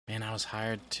I was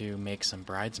hired to make some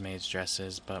bridesmaids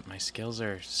dresses, but my skills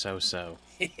are so-so.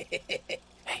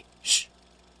 Hey, shh!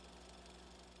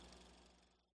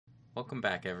 Welcome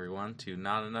back, everyone, to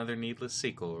Not Another Needless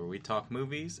Sequel, where we talk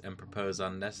movies and propose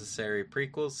unnecessary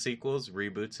prequels, sequels,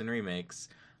 reboots, and remakes.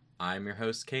 I'm your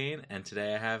host, Kane, and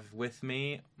today I have with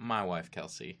me my wife,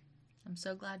 Kelsey. I'm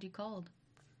so glad you called.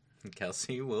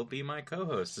 Kelsey will be my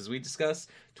co-host as we discuss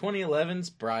 2011's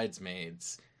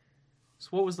Bridesmaids. So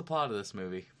what was the plot of this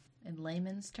movie? In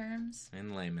layman's terms?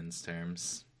 In layman's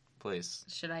terms. Please.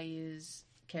 Should I use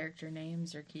character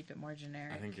names or keep it more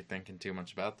generic? I think you're thinking too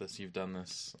much about this. You've done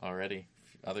this already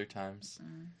other times.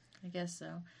 I guess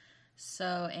so.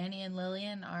 So Annie and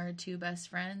Lillian are two best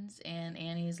friends, and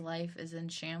Annie's life is in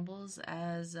shambles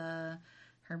as her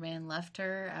man left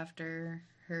her after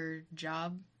her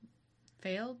job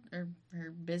failed, or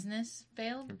her business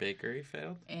failed. Her bakery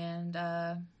failed. And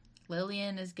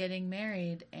Lillian is getting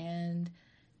married, and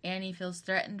Annie feels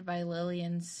threatened by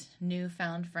Lillian's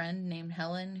newfound friend named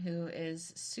Helen, who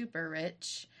is super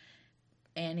rich.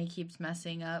 Annie keeps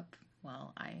messing up.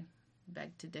 Well, I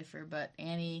beg to differ, but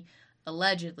Annie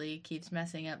allegedly keeps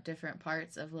messing up different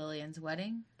parts of Lillian's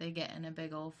wedding. They get in a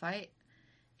big old fight.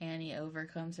 Annie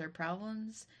overcomes her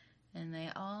problems, and they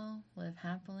all live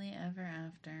happily ever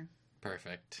after.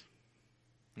 Perfect.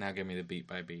 Now give me the beat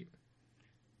by beat.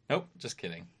 Nope, just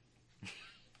kidding.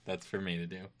 That's for me to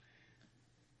do.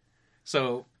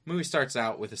 So, movie starts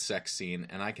out with a sex scene,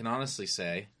 and I can honestly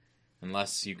say,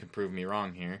 unless you can prove me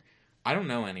wrong here, I don't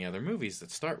know any other movies that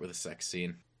start with a sex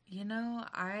scene. You know,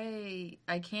 I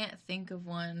can't think of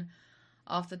one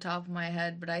off the top of my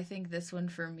head, but I think this one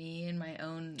for me in my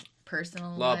own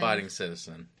personal Law-abiding life.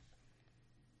 citizen.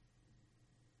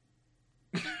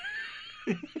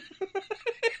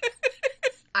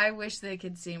 I wish they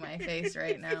could see my face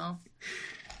right now.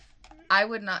 I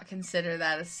would not consider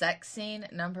that a sex scene,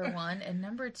 number one. And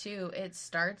number two, it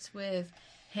starts with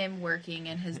him working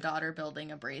and his daughter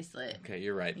building a bracelet. Okay,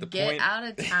 you're right. Get out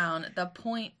of town. The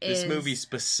point is... This movie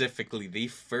specifically, the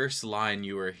first line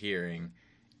you are hearing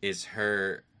is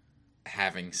her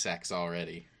having sex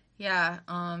already. Yeah,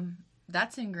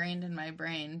 that's ingrained in my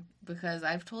brain because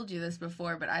I've told you this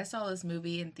before, but I saw this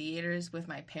movie in theaters with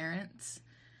my parents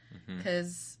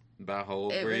because... About how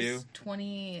old were you? It was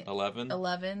 2011.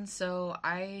 11, so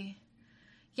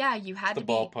you had to be...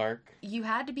 ballpark. You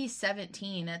had to be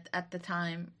 17 at the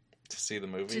time. To see the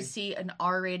movie? To see an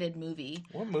R-rated movie.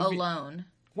 What movie? Alone.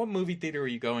 What movie theater were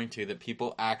you going to that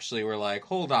people actually were like,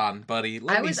 hold on, buddy,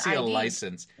 let me see a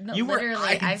license? No, you literally, were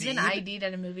ID'd? I've been ID'd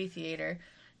at a movie theater.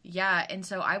 Yeah, and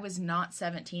so I was not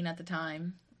 17 at the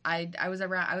time. I was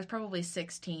probably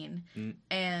 16.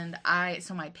 And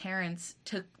so my parents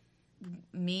took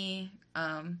me,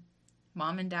 mom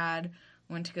and dad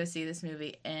went to go see this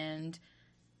movie, and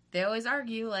they always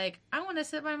argue, like, I want to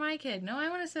sit by my kid. No, I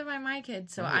want to sit by my kid.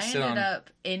 So I ended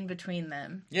up in between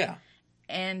them. Yeah.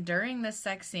 And during this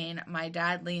sex scene, my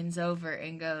dad leans over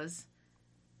and goes,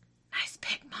 "Nice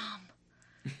pick,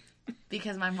 Mom."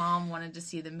 Because my mom wanted to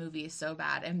see the movie so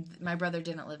bad, and my brother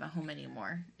didn't live at home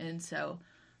anymore. And so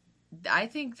I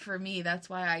think for me, that's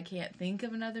why I can't think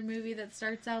of another movie that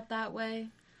starts out that way.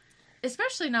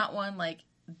 Especially not one, like,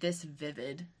 this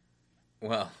vivid.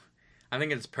 Well, I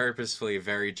think it's purposefully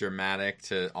very dramatic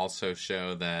to also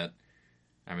show that,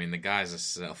 I mean, the guy's a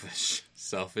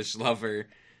selfish lover,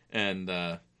 and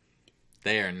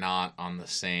they are not on the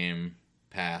same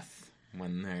path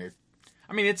when they're...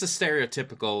 I mean, it's a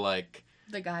stereotypical, like...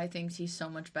 The guy thinks he's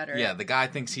so much better. Yeah, the guy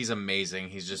thinks he's amazing.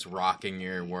 He's just rocking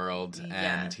your world,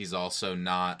 and he's also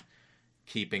not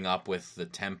keeping up with the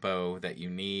tempo that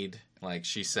you need. Like,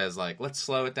 she says, like, let's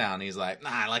slow it down. He's like,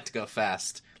 nah, I like to go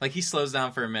fast. Like, he slows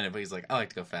down for a minute, but he's like, I like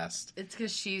to go fast. It's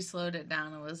because she slowed it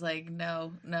down and was like,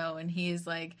 no. And he's,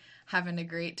 like, having a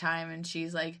great time, and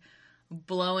she's, like,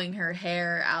 blowing her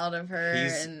hair out of her.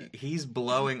 He's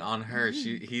blowing on her.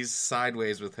 He's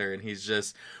sideways with her, and he's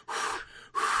just...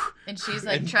 And she's,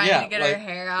 like, trying to get her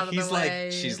hair out of the way. He's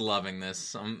like, she's loving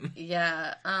this.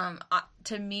 Yeah.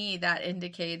 To me, that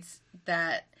indicates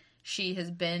that she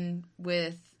has been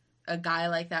with a guy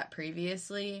like that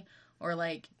previously, or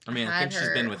like, I mean, I think she's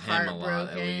been with him a lot,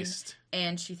 at least.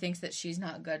 And she thinks that she's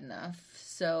not good enough,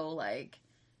 so like,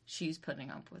 she's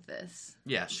putting up with this.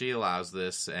 Yeah, she allows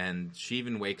this, and she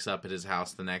even wakes up at his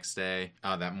house the next day,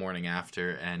 that morning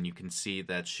after, and you can see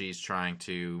that she's trying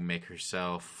to make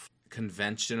herself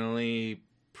conventionally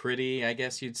pretty, I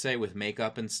guess you'd say, with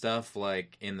makeup and stuff,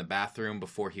 like in the bathroom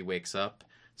before he wakes up,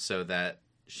 so that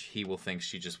he will think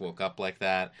she just woke up like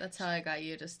that. That's how I got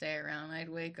you to stay around. I'd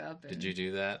wake up and... Did you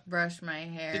do that? Brush my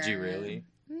hair. Did you really?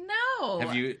 No!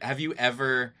 Have you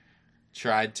ever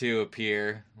tried to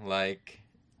appear like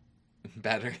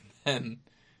better than...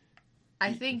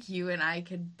 I think you and I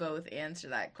could both answer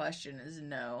that question as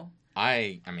no.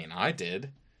 I mean, I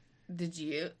did. Did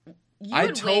you? I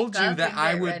told you that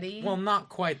I would... Ready. Well, not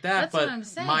quite that, That's but what I'm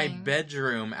saying. my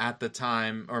bedroom at the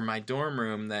time, or my dorm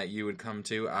room that you would come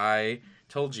to, I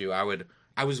told you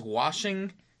I was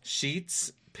washing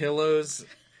sheets, pillows,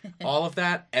 all of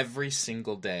that every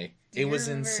single day. It was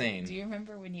insane. Do you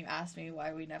remember when you asked me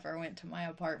why we never went to my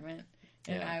apartment?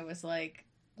 And Yeah. I was like,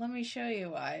 let me show you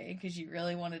why. Because you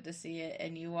really wanted to see it.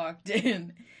 And you walked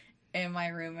in. And my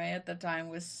roommate at the time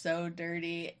was so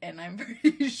dirty. And I'm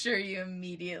pretty sure you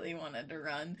immediately wanted to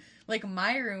run. Like,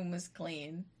 my room was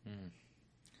clean.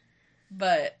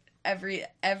 But every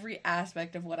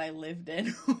aspect of what I lived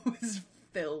in was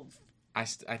filth. I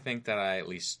think that I at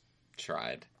least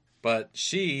tried. But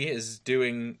she is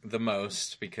doing the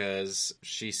most because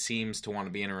she seems to want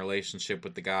to be in a relationship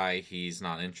with the guy. He's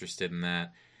not interested in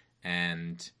that.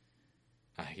 And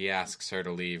he asks her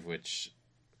to leave, which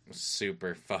was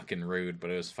super fucking rude,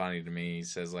 but it was funny to me. He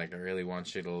says, like, I really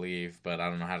want you to leave, but I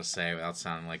don't know how to say it without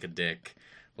sounding like a dick.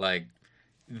 Like,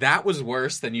 that was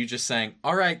worse than you just saying,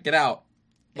 all right, get out.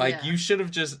 Like, Yeah. you should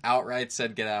have just outright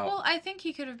said get out. Well, I think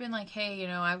he could have been like, hey, you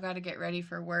know, I've got to get ready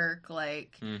for work.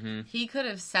 Like, he could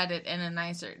have said it in a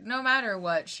nicer... No matter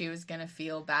what, she was going to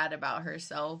feel bad about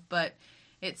herself. But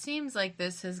it seems like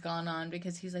this has gone on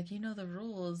because he's like, you know the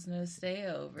rules, no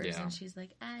stayovers. Yeah. And she's like,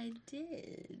 I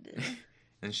did.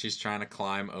 And she's trying to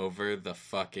climb over the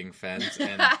fucking fence,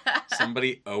 and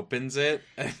somebody opens it.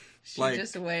 She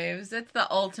just waves. It's the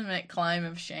ultimate climb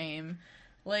of shame.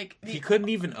 Like, he couldn't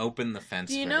even open the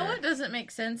fence. Do you know what doesn't make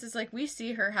sense? Is like we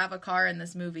see her have a car in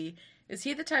this movie. Is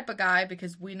he the type of guy,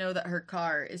 because we know that her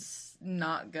car is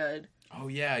not good? Oh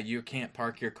yeah, you can't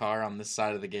park your car on this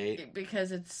side of the gate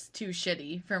because it's too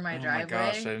shitty for my driveway. Oh my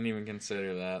gosh, I didn't even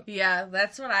consider that. Yeah,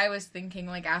 that's what I was thinking.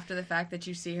 Like after the fact that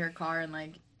you see her car, and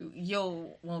like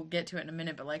we'll get to it in a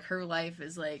minute, but like her life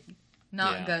is like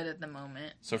not good at the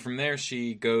moment. So from there,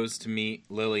 she goes to meet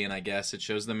Lillian. I guess it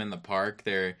shows them in the park.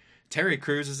 Terry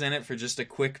Crews is in it for just a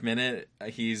quick minute.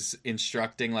 He's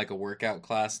instructing like a workout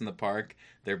class in the park.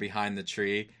 They're behind the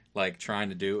tree, like trying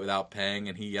to do it without paying,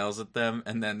 and he yells at them,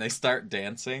 and then they start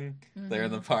dancing there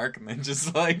in the park, and then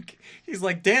just like he's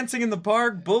like, dancing in the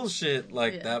park, bullshit.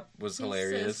 Like that was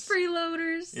hilarious. Says,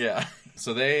 freeloaders. Yeah.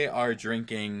 So they are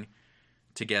drinking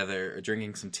together, or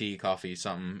drinking some tea, coffee,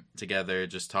 something together,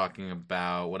 just talking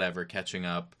about whatever, catching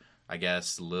up. I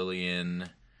guess Lillian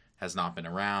has not been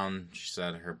around. She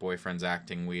said her boyfriend's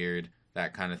acting weird,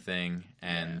 that kind of thing.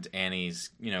 And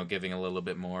Annie's, giving a little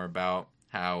bit more about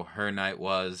how her night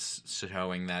was,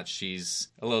 showing that she's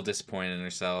a little disappointed in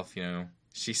herself.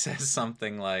 She says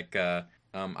something like,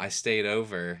 I stayed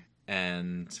over,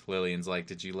 and Lillian's like,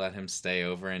 did you let him stay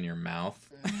over in your mouth?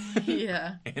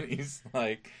 Yeah. And he's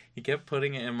like, he kept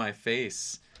putting it in my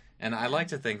face. And I like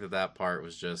to think that part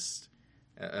was just,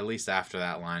 at least after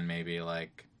that line, maybe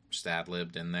like just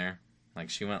ad-libbed in there. Like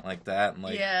she went like that, and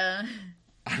like, yeah,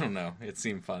 I don't know, it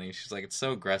seemed funny. She's like, it's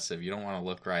so aggressive, you don't want to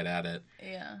look right at it.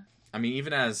 Yeah. I mean,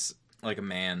 even as like a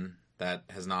man that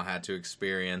has not had to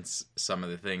experience some of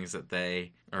the things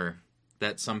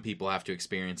that some people have to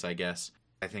experience, I guess,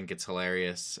 I think it's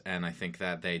hilarious, and I think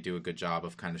that they do a good job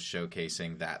of kind of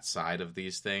showcasing that side of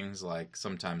these things. Like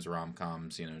sometimes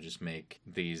rom-coms, just make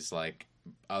these like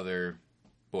other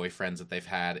boyfriends that they've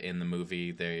had in the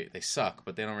movie, they suck,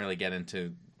 but they don't really get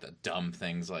into the dumb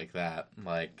things like that.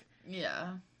 Like,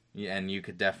 yeah, and you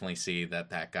could definitely see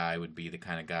that guy would be the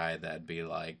kind of guy that'd be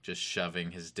like just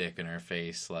shoving his dick in her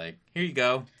face, like, here you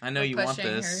go, I know you want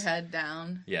this. Pushing her head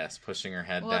down. Yes, pushing her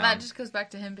head down. Well, that just goes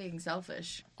back to him being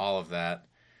selfish. All of that.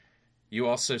 You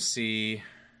also see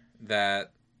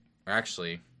that, or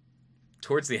actually,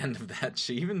 towards the end of that,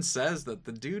 she even says that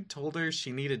the dude told her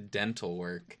she needed dental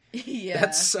work. Yeah.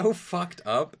 That's so fucked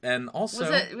up. And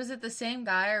also, was it the same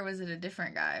guy or was it a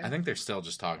different guy? I think they're still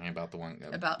just talking about the one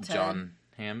about Ted. John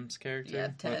Hamm's character. Yeah,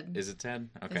 Ted. What? Is it Ted?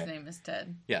 Okay. His name is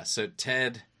Ted. Yeah, so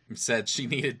Ted said she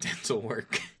needed dental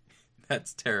work.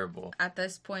 That's terrible. At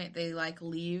this point, they like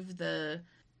leave the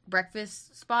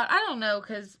breakfast spot. I don't know,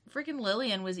 because freaking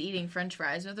Lillian was eating french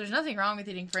fries. There's nothing wrong with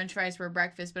eating french fries for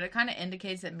breakfast, but it kind of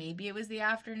indicates that maybe it was the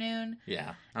afternoon.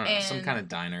 Yeah, I don't know, some kind of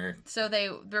diner. So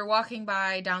they're walking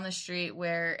by down the street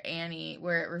where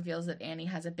it reveals that Annie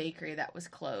has a bakery that was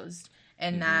closed,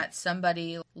 and that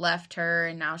somebody left her,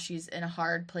 and now she's in a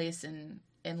hard place in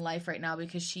life right now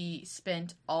because she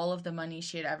spent all of the money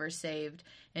she had ever saved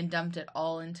and dumped it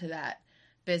all into that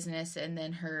business, and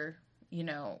then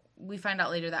we find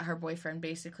out later that her boyfriend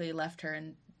basically left her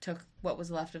and took what was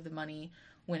left of the money,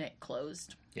 when it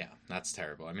closed. Yeah, that's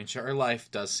terrible. I mean, her life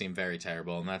does seem very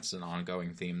terrible, and that's an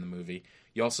ongoing theme in the movie.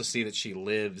 You also see that she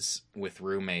lives with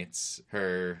roommates.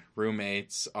 Her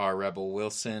roommates are Rebel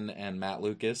Wilson and Matt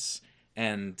Lucas,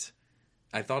 and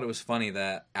I thought it was funny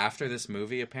that after this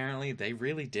movie, apparently, they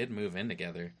really did move in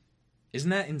together.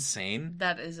 Isn't that insane?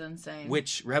 That is insane.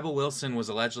 Which, Rebel Wilson was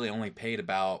allegedly only paid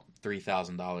about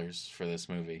 $3,000 for this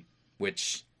movie.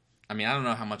 Which, I mean, I don't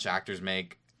know how much actors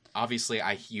make. Obviously,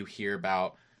 you hear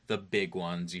about the big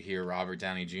ones. You hear Robert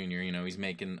Downey Jr., you know, he's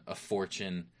making a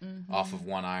fortune off of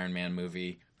one Iron Man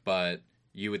movie. But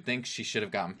you would think she should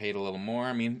have gotten paid a little more.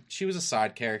 I mean, she was a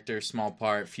side character, small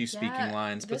part, few speaking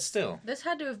lines, but still. This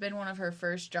had to have been one of her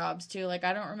first jobs, too. Like,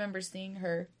 I don't remember seeing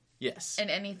her in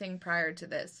anything prior to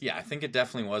this. Yeah, I think it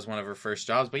definitely was one of her first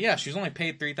jobs. But yeah, she was only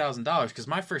paid $3,000, because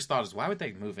my first thought is, why would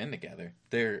they move in together?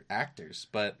 They're actors.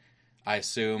 But I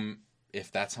assume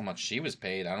if that's how much she was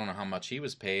paid, I don't know how much he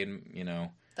was paid, you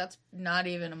know. That's not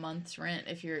even a month's rent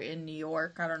if you're in New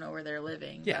York. I don't know where they're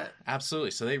living. Yeah,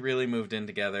 absolutely. So they really moved in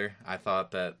together. I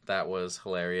thought that was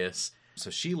hilarious. So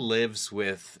she lives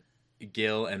with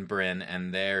Gil and Bryn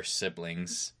and their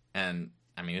siblings. And,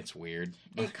 I mean, it's weird.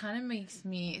 It kind of makes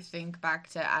me think back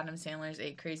to Adam Sandler's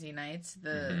 8 Crazy Nights.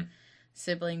 The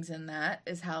siblings in that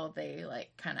is how they,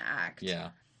 like, kind of act. Yeah.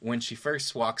 When she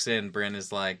first walks in, Bryn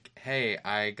is like, hey,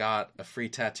 I got a free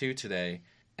tattoo today.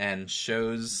 And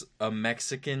shows a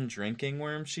Mexican drinking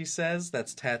worm, she says,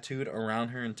 that's tattooed around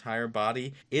her entire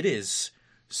body. It is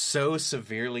so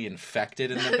severely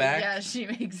infected in the back. Yeah, she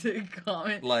makes a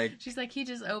comment. Like, she's like, he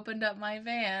just opened up my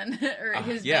van. Or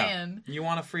his van. You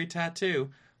want a free tattoo?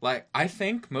 Like, I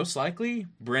think, most likely,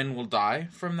 Bryn will die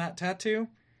from that tattoo.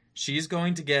 She's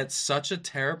going to get such a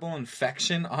terrible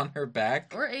infection on her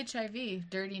back. Or HIV,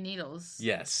 dirty needles.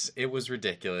 Yes, it was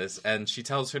ridiculous. And she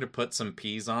tells her to put some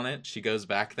peas on it. She goes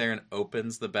back there and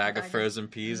opens the bag of frozen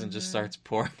peas and just starts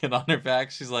pouring it on her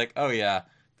back. She's like, oh yeah,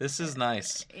 this is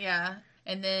nice. Yeah.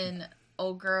 And then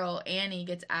old girl Annie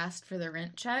gets asked for the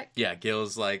rent check. Yeah,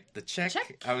 Gil's like, the check.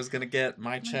 I was going to get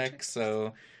my check.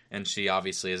 So, and she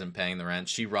obviously isn't paying the rent.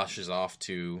 She rushes off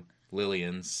to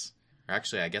Lillian's.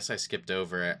 Actually, I guess I skipped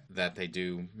over that they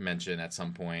do mention at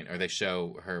some point, or they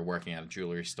show her working at a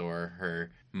jewelry store.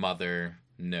 Her mother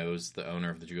knows the owner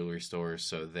of the jewelry store,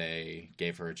 so they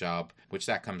gave her a job, which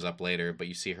that comes up later, but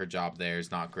you see her job there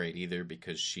is not great either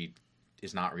because she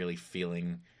is not really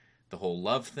feeling the whole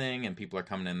love thing, and people are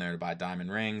coming in there to buy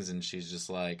diamond rings, and she's just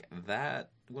like, that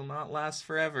will not last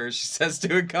forever, she says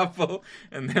to a couple,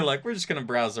 and they're like, we're just going to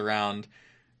browse around.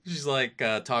 She's like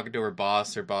talking to her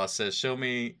boss. Her boss says, show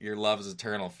me your love's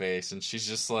eternal face. And she's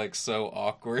just like so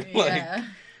awkward. Yeah.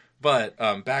 But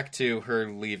back to her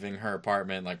leaving her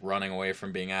apartment, like running away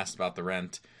from being asked about the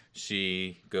rent.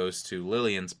 She goes to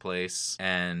Lillian's place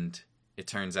and it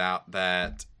turns out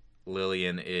that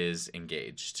Lillian is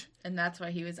engaged. And that's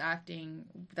why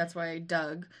that's why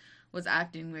Doug was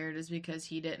acting weird, is because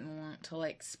he didn't want to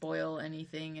like spoil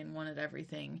anything and wanted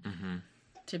everything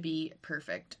to be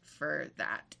perfect for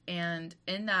that. And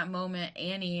in that moment,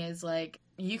 Annie is like,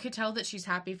 you could tell that she's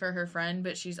happy for her friend,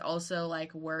 but she's also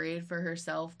like worried for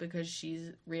herself because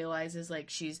she realizes like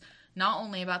she's not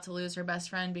only about to lose her best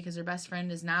friend because her best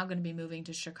friend is now going to be moving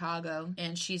to Chicago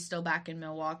and she's still back in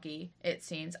Milwaukee, it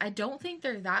seems. I don't think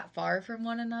they're that far from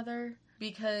one another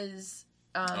because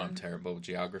I'm terrible with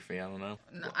geography. I don't know.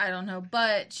 I don't know,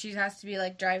 but she has to be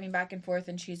like driving back and forth,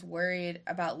 and she's worried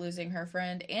about losing her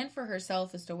friend and for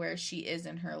herself as to where she is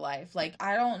in her life. Like,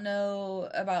 I don't know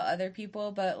about other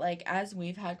people, but like as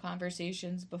we've had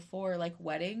conversations before, like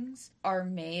weddings are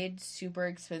made super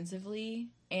expensively,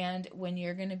 and when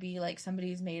you're gonna be like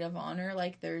somebody's maid of honor,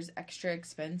 like there's extra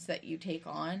expense that you take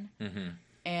on.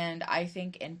 And I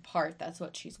think in part that's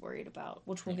what she's worried about,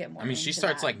 which we'll get more into. I mean, she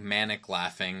starts like manic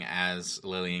laughing as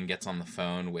Lillian gets on the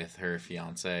phone with her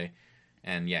fiance.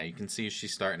 And yeah, you can see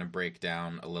she's starting to break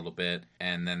down a little bit.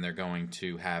 And then they're going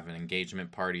to have an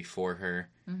engagement party for her.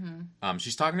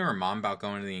 She's talking to her mom about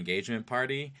going to the engagement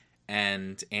party.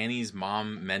 And Annie's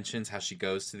mom mentions how she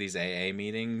goes to these AA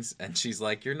meetings, and she's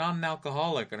like, you're not an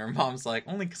alcoholic. And her mom's like,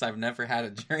 only because I've never had a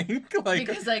drink. Like,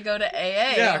 because I go to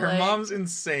AA. Yeah, her mom's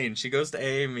insane. She goes to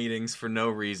AA meetings for no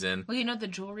reason. Well, you know, the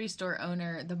jewelry store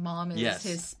owner, the mom is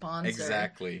his sponsor.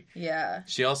 Exactly. Yeah.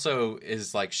 She also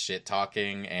is, like,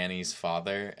 shit-talking Annie's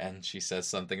father, and she says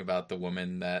something about the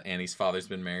woman that Annie's father's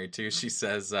been married to. She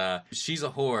says, she's a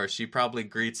whore. She probably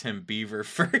greets him Beaver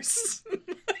first.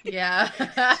 Yeah.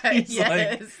 He's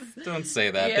like, don't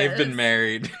say that. Yes. They've been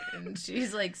married. And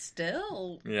she's like,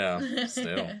 still. Yeah,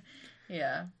 still.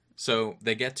 Yeah. So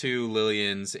they get to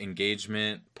Lillian's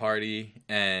engagement party,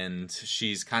 and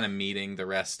she's kind of meeting the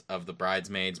rest of the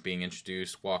bridesmaids, being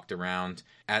introduced, walked around.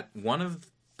 At one of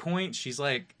point, she's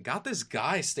like, got this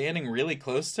guy standing really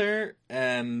close to her,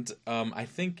 and I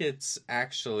think it's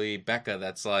actually Becca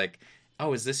that's like,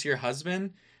 oh, is this your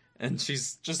husband? And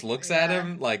she's just looks at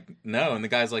him like, no. And the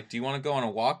guy's like, do you want to go on a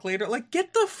walk later? Like,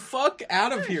 get the fuck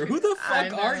out of here. Who the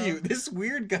fuck are you? This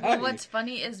weird guy. Well, what's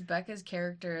funny is Becca's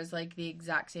character is like the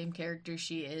exact same character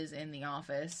she is in The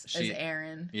Office as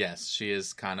Erin. Yes, she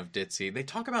is kind of ditzy. They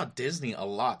talk about Disney a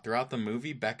lot throughout the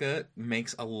movie. Becca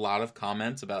makes a lot of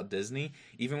comments about Disney.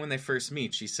 Even when they first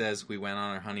meet, she says, we went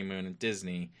on our honeymoon at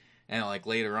Disney. And like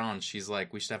later on, she's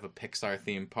like, we should have a Pixar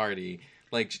themed party.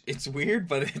 Like, it's weird,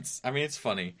 but it's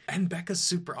funny. And Becca's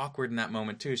super awkward in that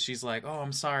moment, too. She's like, oh,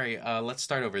 I'm sorry, let's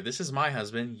start over. This is my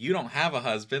husband. You don't have a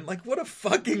husband. Like, what a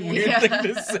fucking weird thing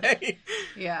to say.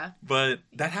 Yeah. But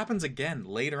that happens again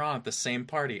later on at the same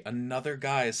party. Another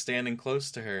guy is standing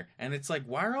close to her. And it's like,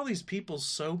 why are all these people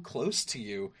so close to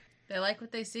you? They like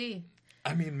what they see.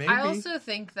 I mean, maybe. I also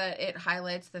think that it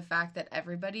highlights the fact that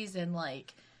everybody's in,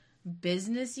 like,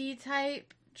 businessy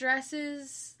type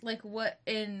dresses, like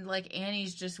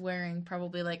Annie's just wearing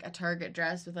probably like a Target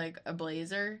dress with like a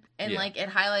blazer, and like it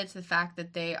highlights the fact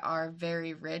that they are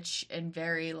very rich and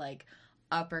very like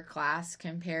upper class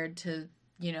compared to,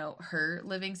 you know, her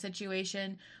living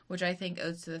situation, which I think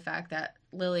owes to the fact that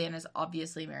Lillian is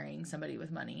obviously marrying somebody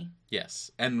with money.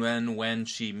 Yes. And then when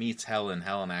she meets Helen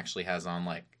actually has on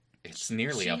like, it's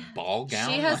nearly a ball gown.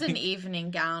 She has an evening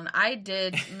gown. I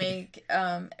did make,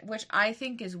 which I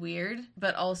think is weird,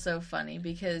 but also funny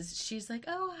because she's like,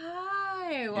 "Oh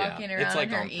hi," walking around like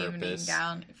in her evening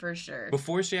gown for sure.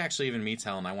 Before she actually even meets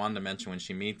Helen, I wanted to mention when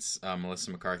she meets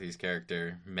Melissa McCarthy's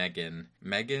character Megan.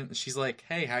 She's like,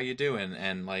 "Hey, how you doing?"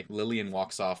 And like Lillian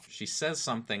walks off. She says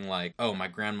something like, "Oh, my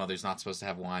grandmother's not supposed to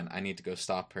have wine. I need to go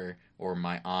stop her, or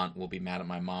my aunt will be mad at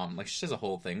my mom." Like she says a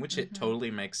whole thing, which it totally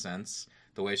makes sense.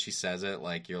 The way she says it,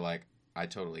 like, you're like, I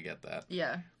totally get that.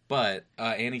 Yeah. But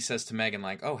Annie says to Megan,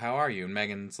 like, oh, how are you? And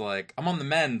Megan's like, I'm on the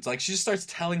mend. Like, she just starts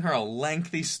telling her a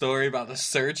lengthy story about the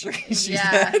surgery she's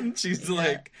had. And she's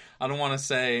like, I don't want to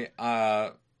say,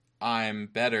 I'm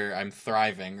better, I'm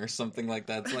thriving, or something like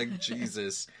that. It's like,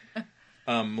 Jesus.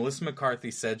 Melissa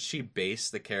McCarthy said she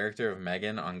based the character of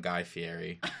Megan on Guy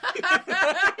Fieri. What?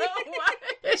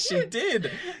 She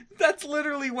did. That's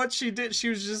literally what she did. She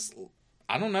was just...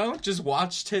 I don't know, just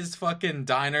watched his fucking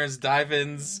diners,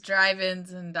 drive-ins,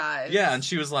 and dives. Yeah, and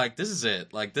she was like, this is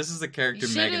it. Like, this is the character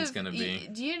Megan's gonna be.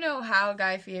 Do you know how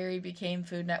Guy Fieri became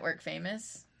Food Network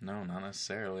famous? No, not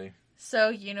necessarily. So,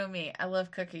 you know me, I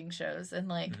love cooking shows, and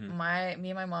like, me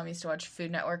and my mom used to watch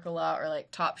Food Network a lot, or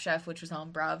like Top Chef, which was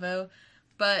on Bravo.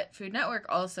 But Food Network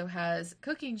also has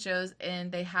cooking shows,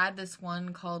 and they had this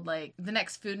one called like The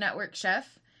Next Food Network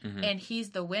Chef. And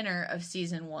he's the winner of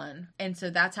season 1. And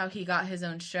so that's how he got his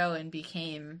own show and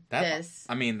became this.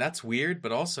 I mean, that's weird,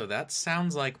 but also that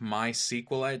sounds like my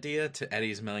sequel idea to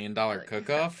Eddie's $1 Million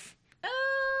Cook-Off.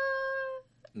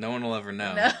 No one will ever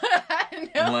know.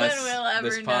 Unless one will ever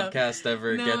this podcast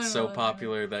ever gets so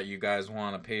popular that you guys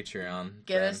want a Patreon.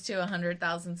 Get us to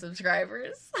 100,000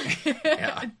 subscribers.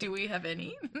 Yeah. Do we have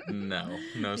any? No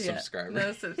subscribers.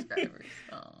 No subscribers.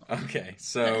 Oh. Okay,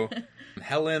 so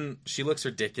Helen, she looks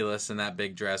ridiculous in that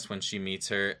big dress when she meets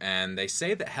her, and they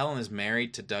say that Helen is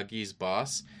married to Dougie's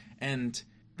boss, and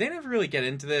they never really get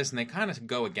into this, and they kind of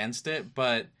go against it,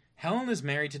 but Helen is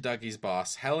married to Dougie's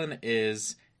boss. Helen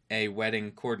is a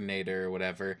wedding coordinator or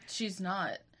whatever. She's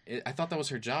not. I thought that was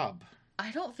her job.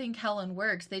 I don't think Helen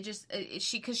works. They just,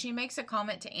 because she makes a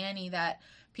comment to Annie that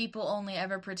people only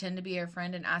ever pretend to be her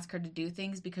friend and ask her to do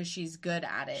things because she's good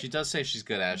at it. She does say she's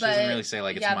good at it. She doesn't really say,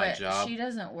 like, it's my job. She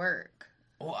doesn't work.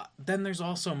 Well, then there's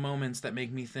also moments that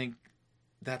make me think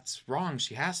that's wrong.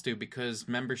 She has to, because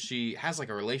remember, she has, like,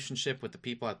 a relationship with the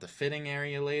people at the fitting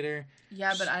area later.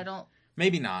 Yeah, but I don't...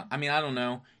 Maybe not. I mean, I don't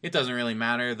know. It doesn't really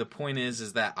matter. The point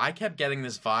is that I kept getting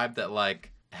this vibe that,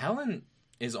 like, Helen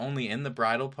is only in the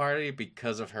bridal party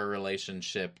because of her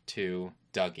relationship to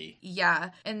Dougie. Yeah.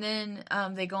 And then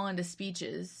they go into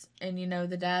speeches, and, you know,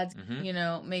 the dad, you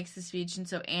know, makes the speech, and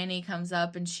so Annie comes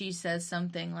up and she says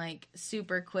something, like,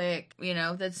 super quick, you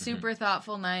know, that's super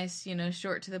thoughtful, nice, you know,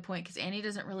 short to the point, because Annie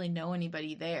doesn't really know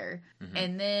anybody there.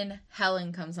 And then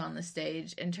Helen comes on the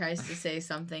stage and tries to say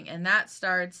something, and that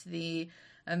starts the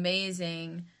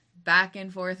amazing back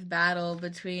and forth battle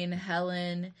between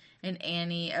Helen and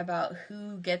Annie about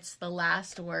who gets the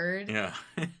last word. Yeah.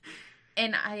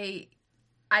 And I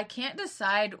can't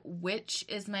decide which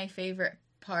is my favorite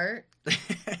part.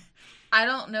 I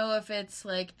don't know if it's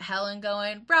like Helen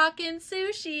going, Brock and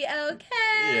sushi,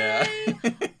 okay? Yeah.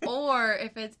 Or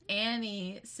if it's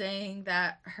Annie saying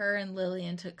that her and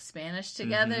Lillian took Spanish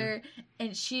together,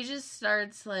 and she just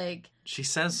starts like... She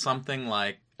says something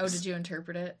like... Oh, did you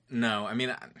interpret it? No, I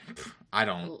mean, I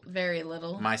don't. Very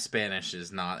little. My Spanish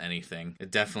is not anything.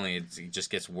 It just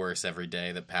gets worse every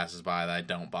day that passes by that I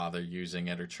don't bother using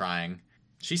it or trying.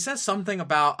 She says something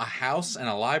about a house and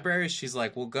a library. She's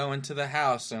like, we'll go into the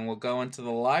house and we'll go into the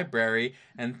library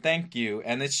and thank you.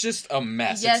 And it's just a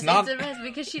mess. Yes, it's a mess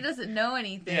because she doesn't know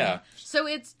anything. Yeah. So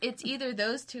it's either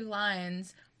those two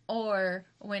lines or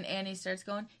when Annie starts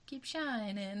going, keep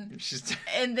shining.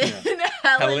 And then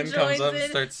Helen joins comes up in, and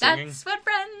starts singing. That's what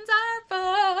friends are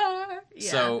for.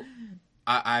 Yeah. So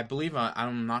I believe,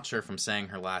 I'm not sure if I'm saying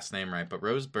her last name right, but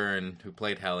Rose Byrne, who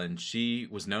played Helen, she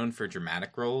was known for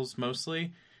dramatic roles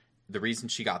mostly. The reason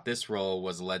she got this role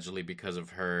was allegedly because of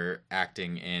her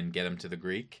acting in Get 'Em to the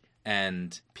Greek.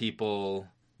 And people,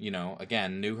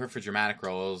 again, knew her for dramatic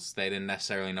roles. They didn't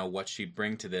necessarily know what she'd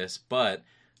bring to this, but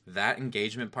that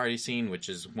engagement party scene, which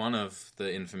is one of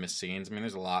the infamous scenes, I mean,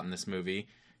 there's a lot in this movie,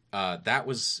 that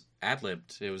was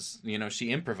ad-libbed. It was,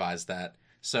 she improvised that.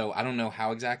 So I don't know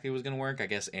how exactly it was going to work. I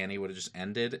guess Annie would have just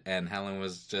ended, and Helen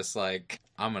was just like,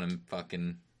 I'm going to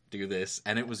fucking do this.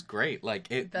 And it was great. Like,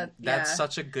 that's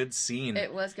such a good scene.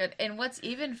 It was good. And what's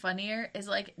even funnier is,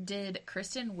 like, did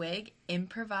Kristen Wiig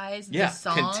improvise the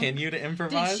song? Yeah, continue to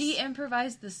improvise? Did she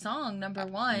improvise the song, number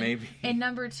one? Maybe. And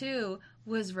number two,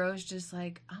 was Rose just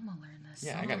like, I'm going to learn this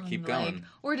song? Yeah, I got to keep going.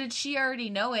 Or did she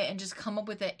already know it and just come up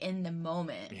with it in the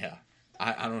moment? Yeah.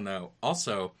 I don't know.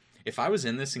 Also... If I was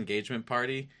in this engagement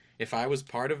party, if I was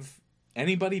part of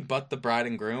anybody but the bride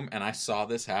and groom and I saw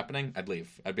this happening, I'd leave.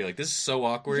 I'd be like, this is so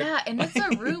awkward. Yeah, and it's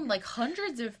a room, like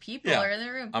hundreds of people are in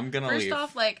the room. I'm going to leave. First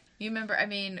off, like, you remember, I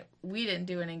mean, we didn't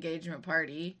do an engagement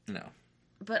party. No.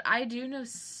 But I do know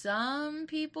some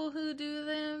people who do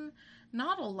them.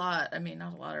 Not a lot. I mean,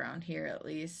 not a lot around here, at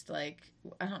least. Like,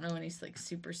 I don't know any, like,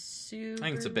 super I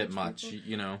think it's a bit much,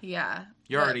 people. Yeah.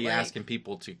 You're already asking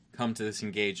people to come to this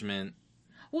engagement.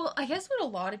 Well, I guess what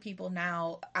a lot of people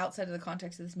now, outside of the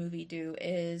context of this movie, do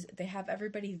is they have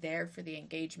everybody there for the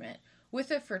engagement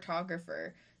with a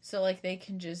photographer. So, like, they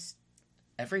can just...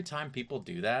 Every time people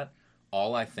do that,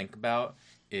 all I think about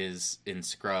is in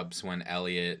Scrubs when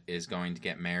Elliot is going to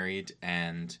get married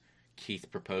and Keith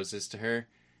proposes to her.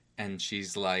 And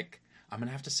she's like, I'm going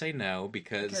to have to say no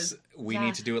because we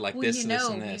need to do it like this and this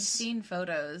and this. We've seen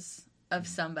photos of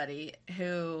somebody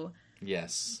who...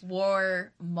 Yes.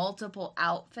 Wore multiple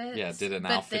outfits. Yeah, did an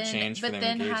outfit change for their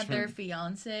engagement. But then had their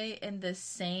fiance in the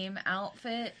same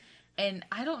outfit. And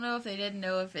I don't know if they didn't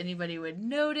know if anybody would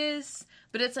notice,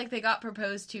 but it's like they got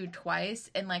proposed to twice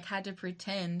and like had to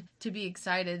pretend to be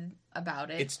excited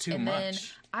about it. It's too much. Then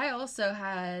I also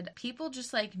had people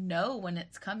just like know when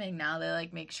it's coming now. They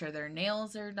like make sure their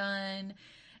nails are done.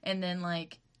 And then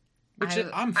like... Which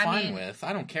I'm fine with.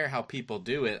 I don't care how people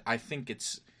do it. I think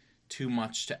it's... too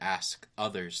much to ask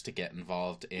others to get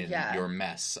involved in your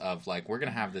mess of like, we're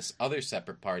going to have this other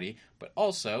separate party, but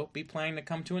also be planning to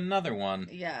come to another one.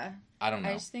 Yeah. I don't know.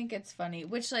 I just think it's funny,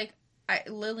 which like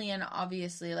Lillian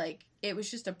obviously like it was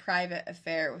just a private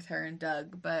affair with her and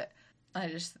Doug, but I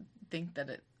just think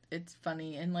that it's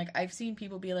funny. And like, I've seen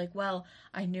people be like, well,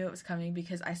 I knew it was coming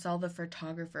because I saw the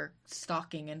photographer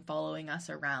stalking and following us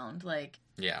around. Like,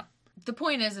 yeah. The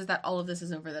point is that all of this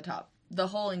is over the top. The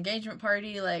whole engagement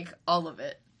party, like, all of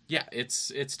it. Yeah,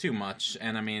 it's too much.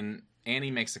 And, I mean,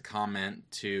 Annie makes a comment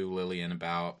to Lillian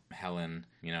about Helen.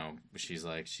 She's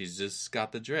like, she's just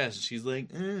got the dress. She's like,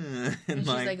 And she's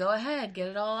like, go ahead, get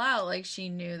it all out. Like, she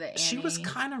knew that Annie... She was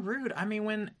kind of rude. I mean,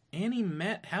 when Annie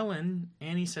met Helen,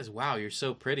 Annie says, wow, you're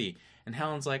so pretty. And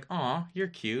Helen's like, aw, you're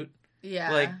cute.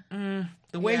 Yeah. Like,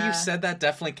 the way you said that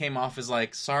definitely came off as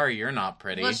like, sorry, you're not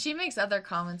pretty. Well, she makes other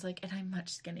comments like, and I'm much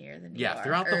skinnier than you are. Yeah,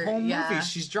 throughout the whole movie,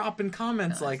 she's dropping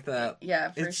comments like that.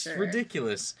 Yeah, for sure. It's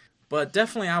ridiculous. But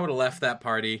definitely I would have left that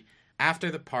party.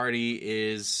 After the party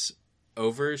is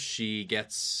over, she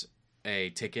gets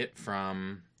a ticket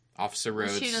from Officer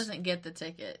Rhodes. Well, she doesn't get the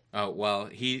ticket. Oh, well,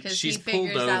 she's pulled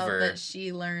over. Out that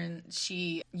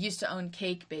she used to own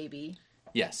Cake Baby.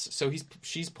 Yes, so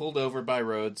she's pulled over by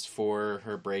Rhodes for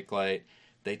her brake light.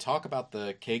 They talk about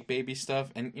the Cake Baby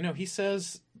stuff, and, he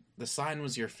says the sign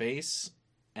was your face,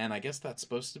 and I guess that's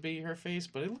supposed to be her face,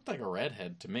 but it looked like a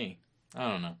redhead to me. I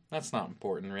don't know. That's not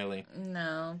important, really.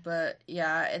 No, but,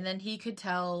 yeah, and then he could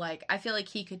tell, like, I feel like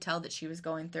he could tell that she was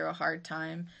going through a hard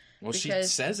time. Well, she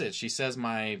says it. She says,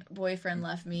 my boyfriend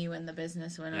left me when the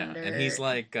business went under. And he's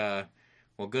like,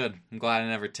 well, good. I'm glad I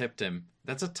never tipped him.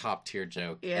 That's a top tier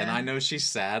joke. Yeah. And I know she's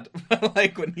sad, but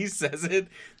like when he says it,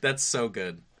 that's so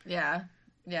good. Yeah.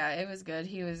 Yeah, it was good.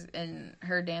 He was in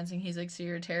her dancing. He's like, so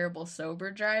you're a terrible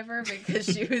sober driver, because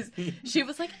she was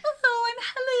like, oh, I'm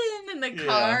Helen in the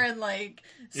car and like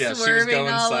swerving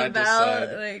all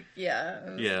about. Like,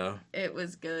 yeah. It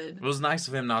was good. It was nice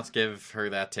of him not to give her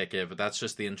that ticket, but that's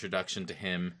just the introduction to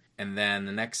him. And then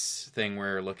the next thing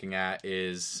we're looking at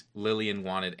is Lillian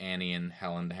wanted Annie and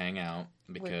Helen to hang out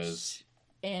because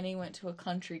Annie went to a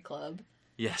country club.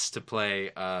 Yes, to play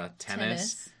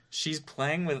tennis. She's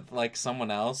playing with, like,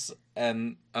 someone else,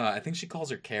 and I think she calls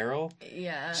her Carol.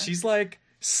 Yeah. She's, like,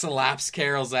 slaps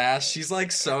Carol's ass. She's,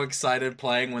 like, so excited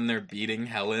playing when they're beating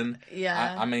Helen.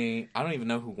 Yeah. I mean, I don't even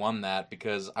know who won that,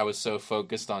 because I was so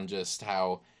focused on just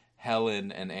how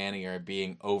Helen and Annie are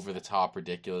being over-the-top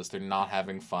ridiculous. They're not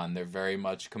having fun. They're very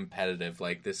much competitive.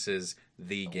 Like, this is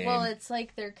the game. Well, it's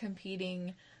like they're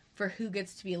competing for who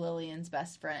gets to be Lillian's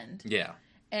best friend. Yeah.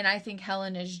 And I think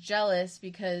Helen is jealous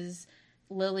because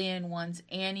Lillian wants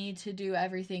Annie to do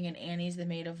everything, and Annie's the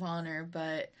maid of honor,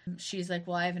 but she's like,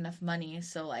 well, I have enough money,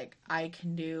 so, like, I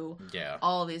can do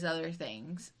all these other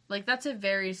things. Like, that's a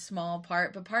very small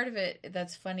part, but part of it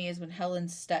that's funny is when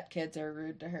Helen's stepkids are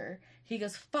rude to her. He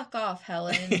goes, fuck off,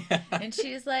 Helen. And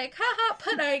she's like, haha,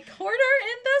 put a quarter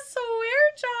in the swear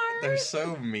jar. They're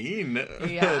so mean.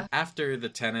 Yeah. After the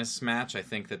tennis match, I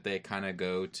think that they kind of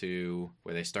go to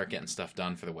where they start getting stuff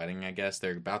done for the wedding, I guess.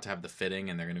 They're about to have the fitting,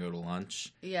 and they're going to go to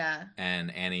lunch. Yeah.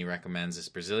 And Annie recommends this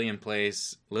Brazilian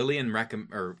place.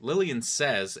 Lillian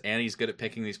says Annie's good at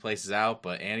picking these places out,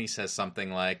 but Annie says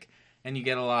something like, and you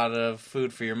get a lot of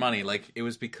food for your money. Like, it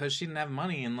was because she didn't have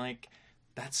money, and, like,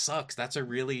 that sucks. That's a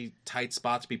really tight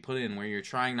spot to be put in where you're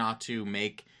trying not to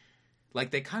make... Like,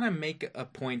 they kind of make a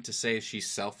point to say she's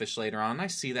selfish later on. I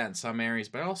see that in some areas,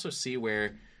 but I also see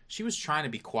where she was trying to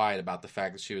be quiet about the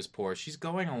fact that she was poor. She's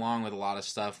going along with a lot of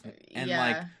stuff, and,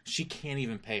 like, she can't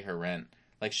even pay her rent.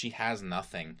 Like, she has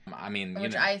nothing. I mean,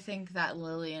 Which I think that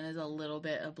Lillian is a little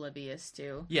bit oblivious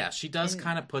to. Yeah, she does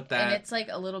kind of put that... And it's like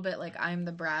a little bit like, I'm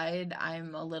the bride,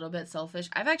 I'm a little bit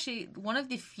selfish. I've actually, one of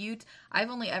the few...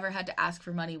 I've only ever had to ask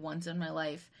for money once in my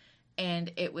life,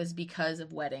 and it was because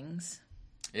of weddings.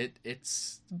 It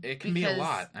can be a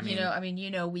lot. I mean...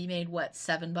 we made,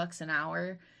 $7 an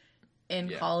hour in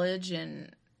college,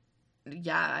 and...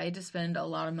 Yeah, I had to spend a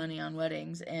lot of money on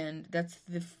weddings, and that's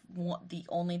the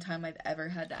only time I've ever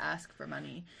had to ask for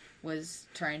money was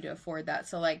trying to afford that.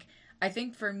 So, like, I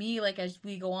think for me, like, as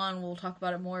we go on, we'll talk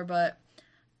about it more, but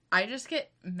I just get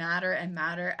madder and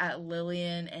madder at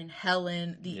Lillian and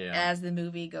Helen as the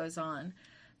movie goes on.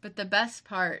 But the best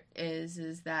part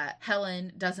is that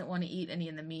Helen doesn't want to eat any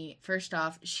of the meat. First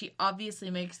off, she obviously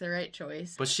makes the right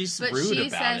choice. But she's rude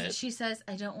about it. She says,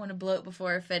 I don't want to bloat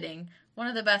before a fitting. One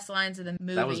of the best lines of the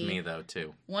movie... That was me, though,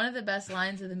 too. One of the best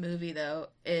lines of the movie, though,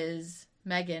 is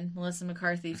Megan, Melissa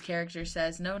McCarthy's character,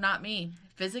 says, no, not me.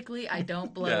 Physically, I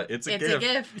don't bloat. Yeah, it's a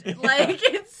gift. Like,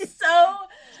 it's so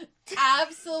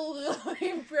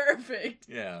absolutely perfect.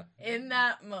 Yeah. In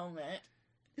that moment.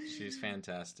 She's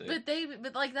fantastic.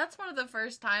 But like, that's one of the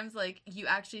first times, like, you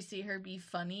actually see her be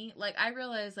funny. Like, I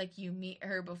realize, like, you meet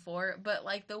her before, but,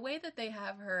 like, the way that they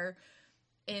have her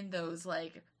in those,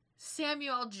 like,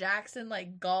 Samuel Jackson,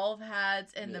 like, golf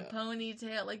hats and the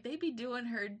ponytail, like, they be doing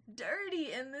her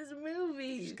dirty in this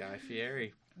movie. She's Guy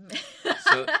Fieri.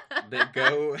 So they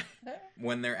go,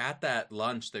 when they're at that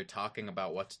lunch, they're talking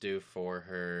about what to do for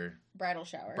her bridal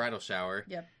shower.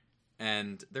 Yep.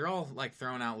 And they're all, like,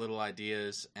 throwing out little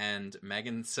ideas, and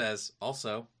Megan says,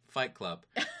 also, Fight Club.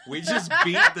 We just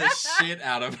beat the shit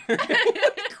out of her.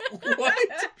 Like,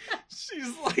 what?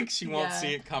 She's like, she won't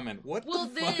see it coming. What the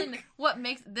fuck? Well,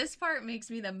 then, this part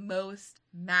makes me the most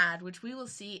mad, which we will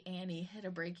see Annie hit a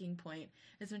breaking point,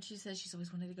 is when she says she's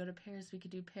always wanted to go to Paris. We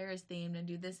could do Paris themed and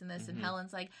do this and this. And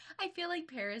Helen's like, I feel like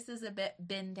Paris is a bit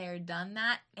been there, done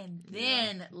that. And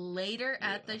then later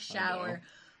at the shower...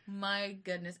 My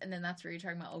goodness. And then that's where you're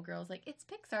talking about old girls. Like, it's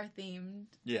Pixar themed.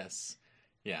 Yes.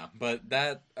 Yeah. But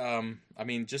that, I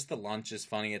mean, just the lunch is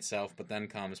funny itself, but then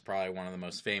comes probably one of the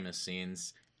most famous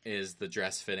scenes is the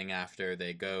dress fitting after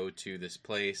they go to this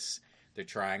place. They're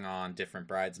trying on different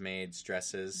bridesmaids'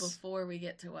 dresses. Before we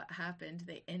get to what happened,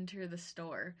 they enter the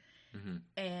store. Mm-hmm.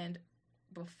 And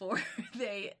before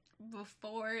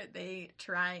they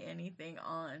try anything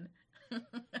on,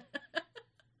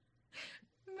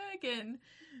 Megan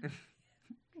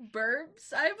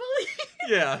burps, I believe.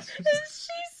 Yeah. And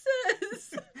she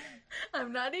says,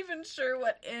 I'm not even sure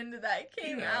what end that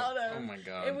came out of. Oh my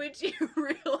god. In which you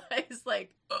realize,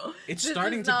 like, oh, it's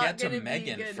starting to get to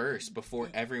Megan first before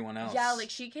everyone else. Yeah, like,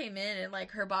 she came in and,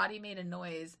 like, her body made a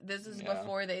noise. This is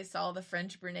before they saw the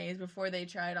French Bernays, before they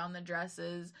tried on the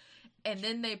dresses. And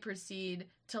then they proceed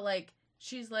to, like,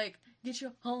 she's like, get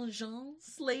your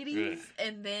enjambs, ladies. Ugh.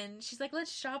 And then she's like,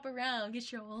 let's shop around,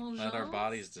 get your enjambs. Let our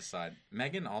bodies decide.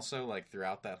 Megan also, like,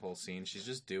 throughout that whole scene, she's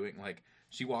just doing, like,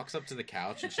 she walks up to the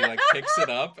couch and she, like, picks it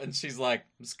up and she's like,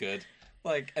 it's good.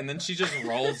 Like, and then she just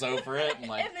rolls over it and,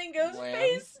 like, and then goes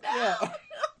face down. Yeah.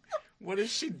 What is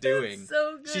she doing? It's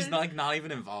so good. She's, like, not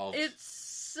even involved. It's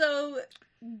so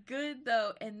good,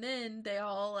 though. And then they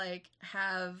all, like,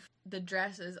 have the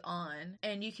dresses on,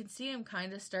 and you can see them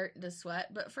kind of starting to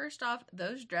sweat. But first off,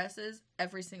 those dresses,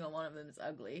 every single one of them is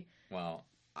ugly. Well,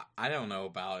 I don't know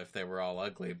about if they were all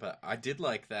ugly, but I did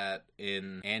like that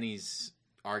in Annie's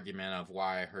argument of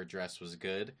why her dress was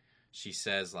good. She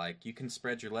says, like, you can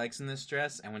spread your legs in this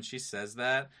dress, and when she says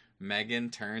that, Megan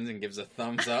turns and gives a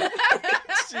thumbs up.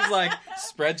 She's like,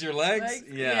 spread your legs?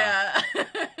 Like, yeah.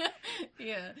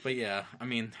 Yeah. But yeah, I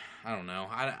mean, I don't know.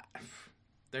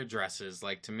 Their dresses,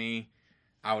 like, to me,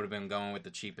 I would have been going with the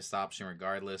cheapest option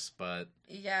regardless, but...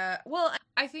 Yeah, well,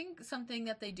 I think something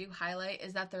that they do highlight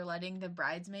is that they're letting the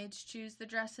bridesmaids choose the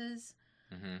dresses.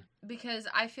 Mm-hmm. Because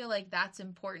I feel like that's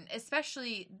important,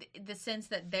 especially the sense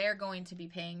that they're going to be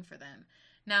paying for them.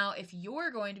 Now, if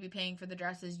you're going to be paying for the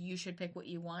dresses, you should pick what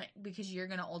you want because you're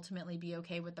going to ultimately be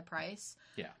okay with the price.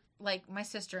 Yeah. Like, my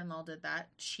sister-in-law did that.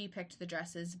 She picked the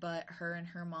dresses, but her and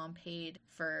her mom paid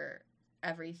for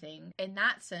everything. In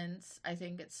that sense, I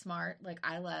think it's smart. Like,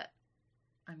 I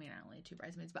only had 2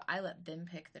 bridesmaids, but I let them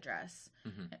pick the dress.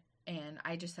 Mm-hmm. And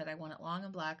I just said, I want it long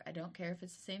and black. I don't care if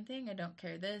it's the same thing. I don't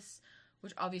care this.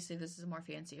 Which, obviously, this is a more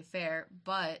fancy affair.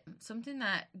 But something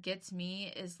that gets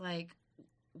me is, like,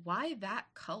 why that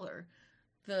color?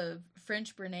 The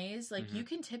French Bernays, like, you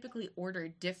can typically order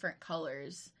different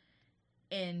colors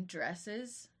in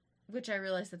dresses, which I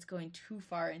realize that's going too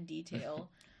far in detail.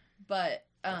 But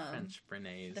the French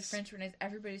Bernays,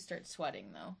 everybody starts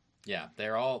sweating, though. Yeah, they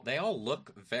all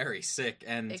look very sick,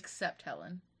 and except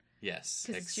Helen. Yes,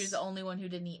 because she's the only one who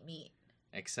didn't eat meat.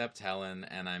 Except Helen,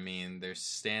 and I mean, they're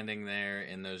standing there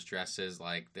in those dresses,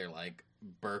 like, they're, like,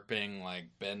 burping, like,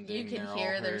 bending. You can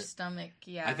hear their stomach,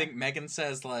 yeah. I think Megan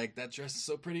says, like, that dress is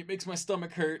so pretty, it makes my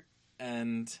stomach hurt,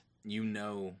 and you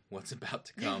know what's about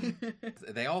to come.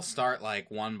 They all start,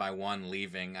 like, one by one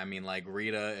leaving. I mean, like,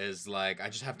 Rita is like, I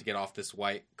just have to get off this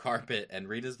white carpet, and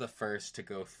Rita's the first to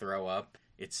go throw up.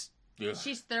 Ugh.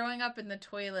 She's throwing up in the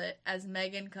toilet as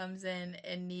Megan comes in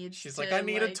and She's like, I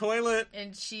need a toilet.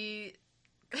 And she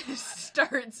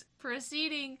starts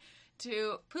proceeding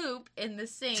to poop in the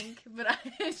sink, but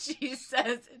she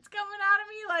says it's coming out of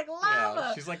me like lava.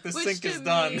 Yeah, she's like, the which sink to is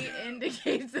done. Me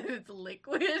indicates that it's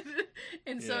liquid,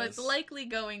 and so it's likely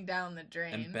going down the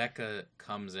drain. And Becca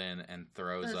comes in and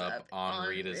throws up on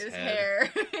Rita's head. Hair.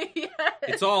 Yes.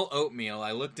 It's all oatmeal.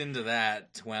 I looked into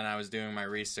that when I was doing my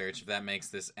research. If that makes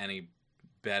this any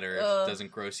better, if it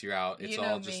doesn't gross you out, it's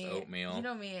all just oatmeal. You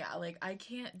know me, like, I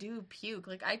can't do puke.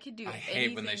 Like, I could do I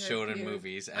hate when they show it in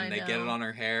movies and they get it on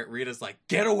her hair. Rita's like,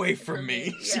 get away from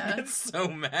me. Yeah. She gets so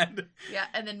mad. Yeah,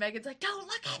 and then Megan's like, don't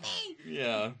look at me.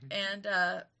 Yeah.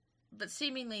 And but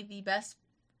seemingly the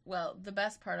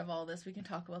best part of all this, we can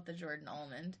talk about the Jordan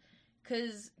almond.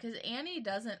 Because Annie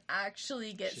doesn't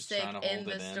actually get sick in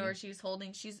the store she's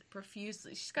holding. She's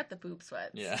got the poop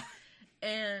sweats. Yeah.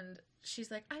 And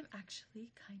she's like, I'm actually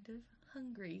kind of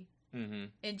hungry. Mm-hmm.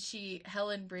 And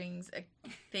Helen brings a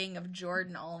thing of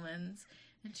Jordan almonds.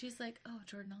 And she's like, oh,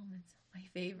 Jordan almonds, my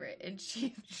favorite. And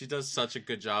she does such a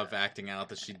good job of acting out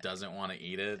that she doesn't want to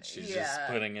eat it. She's just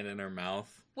putting it in her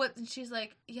mouth. What? And she's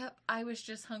like, yep, I was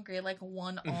just hungry. Like,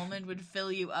 one almond would fill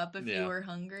you up if you were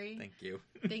hungry. Thank you.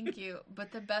 Thank you.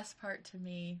 But the best part to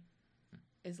me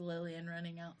is Lillian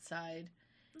running outside.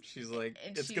 She's like,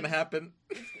 it's going to happen.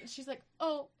 She's like,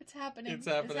 oh, it's happening. It's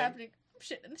happening. I'm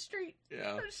shitting in the street.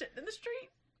 Yeah. I'm shitting in the street.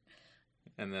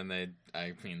 And then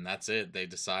that's it. They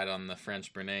decide on the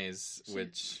French Bernays,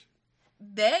 which...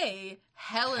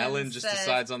 Helen just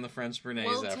decides on the French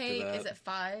Bernays after that. Is it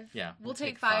 5? Yeah. We'll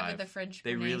take 5 of the French Bernays.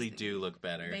 They really do look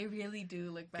better. They really do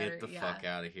look better. Get the fuck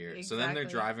out of here. Exactly. So then they're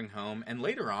driving home, and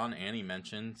later on, Annie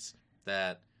mentions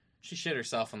that she shit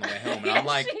herself on the way home. And I'm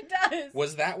like, she does.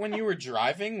 Was that when you were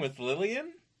driving with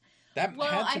Lillian?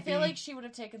 I feel like she would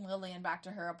have taken Lillian back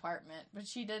to her apartment, but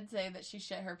she did say that she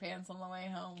shit her pants on the way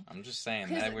home. I'm just saying,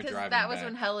 they were driving that back. was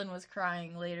when Helen was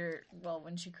crying later,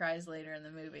 when she cries later in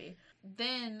the movie.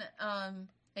 Then,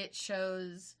 it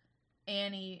shows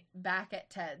Annie back at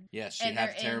Ted. Yeah, she had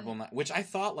a terrible night, which I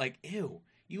thought, like, ew,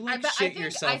 you like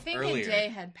yourself I think earlier. a day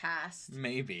had passed.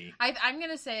 Maybe. I'm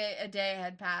going to say a day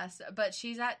had passed, but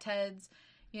she's at Ted's,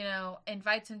 you know,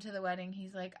 invites him to the wedding.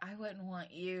 He's like, I wouldn't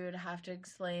want you to have to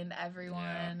explain to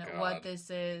everyone what this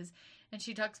is. And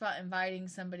she talks about inviting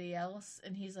somebody else.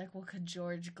 And he's like, well, could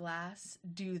George Glass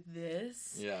do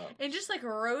this? Yeah. And just like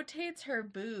rotates her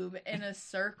boob in a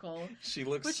circle. She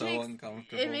looks so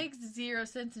uncomfortable. It makes zero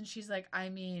sense. And she's like, I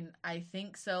mean, I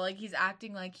think so. Like, he's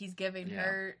acting like he's giving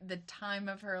her the time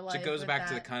of her life. It goes back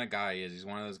to the kind of guy he is. He's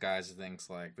one of those guys who thinks,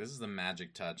 like, this is the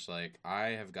magic touch. Like,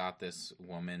 I have got this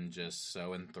woman just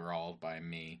so enthralled by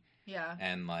me. Yeah.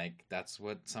 And, like, that's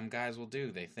what some guys will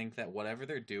do. They think that whatever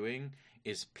they're doing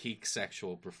is peak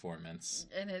sexual performance.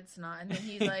 And it's not. And then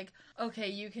he's like, okay,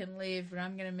 you can leave, but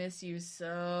I'm going to miss you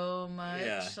so much.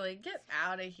 Yeah. Like, get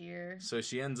out of here. So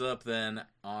she ends up then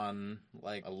on,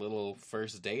 like, a little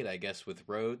first date, I guess, with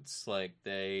Rhodes. Like,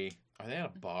 are they at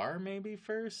a bar maybe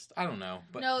first? I don't know.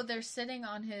 But no, they're sitting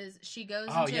on his... She goes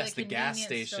into the gas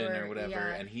station store, or whatever,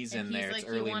 and he's in there. Like, it's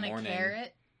early morning. You want a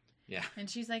carrot? Yeah. And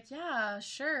she's like, yeah,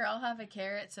 sure, I'll have a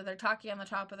carrot. So they're talking on the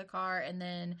top of the car, and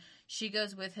then she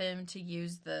goes with him to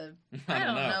use the... I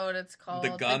don't know what it's called. The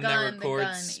gun that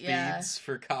records speeds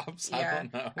for cops? Yeah. I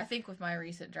don't know. I think with my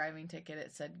recent driving ticket,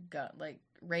 it said gun, like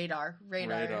radar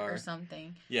or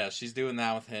something. Yeah, she's doing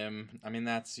that with him. I mean,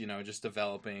 that's, you know, just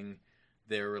developing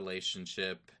their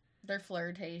relationship. They're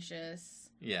flirtatious.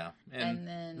 Yeah. And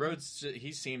then Rhodes,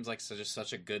 he seems like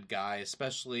such a good guy,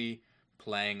 especially...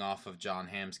 playing off of John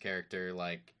Hamm's character,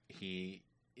 like, he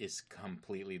is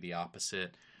completely the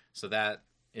opposite. So that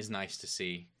is nice to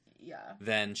see. Yeah.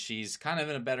 Then she's kind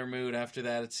of in a better mood after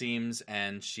that, it seems,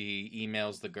 and she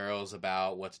emails the girls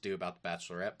about what to do about the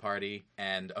bachelorette party,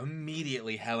 and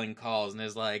immediately Helen calls and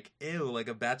is like, ew, like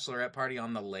a bachelorette party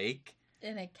on the lake?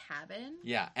 In a cabin?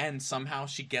 Yeah, and somehow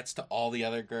she gets to all the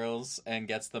other girls and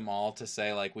gets them all to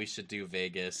say, like, we should do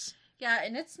Vegas. Yeah,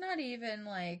 and it's not even,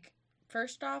 like...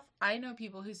 First off, I know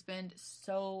people who spend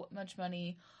so much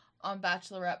money on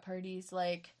bachelorette parties.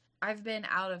 Like, I've been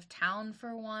out of town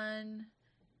for one,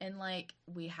 and, like,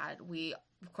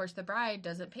 of course, the bride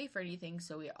doesn't pay for anything,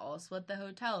 so we all split the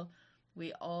hotel.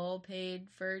 We all paid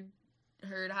for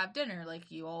her to have dinner.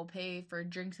 Like, you all pay for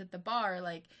drinks at the bar.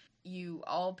 Like, you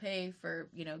all pay for,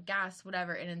 you know, gas,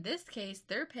 whatever. And in this case,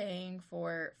 they're paying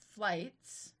for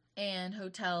flights and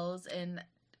hotels and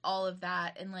all of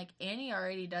that, and like Annie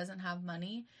already doesn't have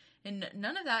money, and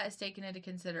none of that is taken into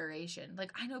consideration.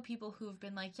 Like, I know people who have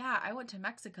been like, yeah, I went to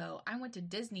Mexico, I went to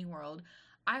Disney World,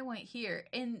 I went here,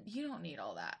 and you don't need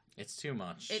all that. It's too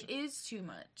much. It is too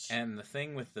much. And the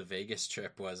thing with the Vegas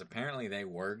trip was apparently they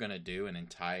were gonna do an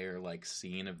entire like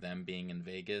scene of them being in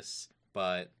Vegas,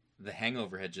 but The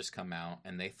Hangover had just come out,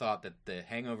 and they thought that The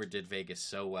Hangover did Vegas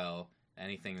so well,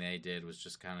 anything they did was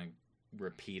just kind of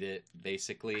repeat it,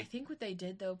 basically. I think what they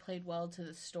did, though, played well to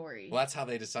the story. Well, that's how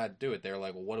they decided to do it. They were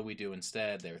like, well, what do we do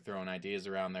instead? They were throwing ideas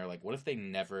around. They're like, what if they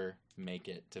never make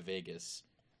it to Vegas?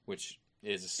 Which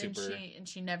is a super... And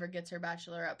she never gets her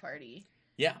bachelorette party.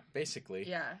 Yeah, basically.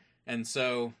 Yeah. And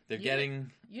so they're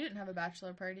getting... You didn't have a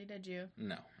bachelor party, did you?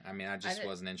 No. I mean, I just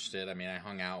wasn't interested. I mean, I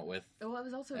hung out with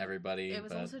everybody. It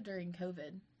was also during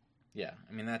COVID. Yeah,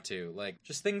 I mean, that too. Like,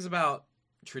 just things about...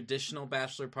 traditional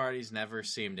bachelor parties never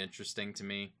seemed interesting to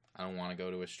me. I don't want to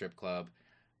go to a strip club.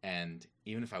 And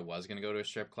even if I was going to go to a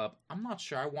strip club, I'm not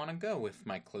sure I want to go with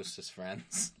my closest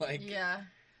friends. Like, yeah.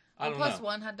 I don't know. Plus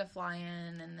one had to fly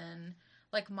in, and then,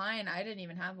 like mine, I didn't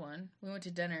even have one. We went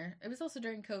to dinner. It was also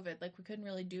during COVID. Like, we couldn't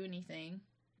really do anything.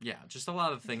 Yeah, just a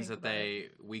lot of things that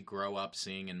we grow up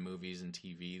seeing in movies and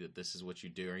TV, that this is what you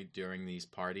do during these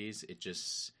parties. It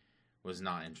just... was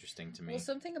not interesting to me. Well,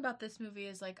 something about this movie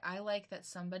is, like, I like that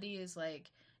somebody is,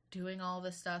 like, doing all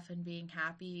this stuff and being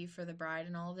happy for the bride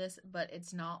and all this, but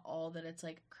it's not all that it's,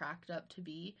 like, cracked up to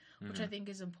be, which I think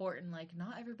is important. Like,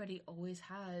 not everybody always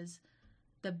has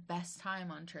the best time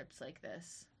on trips like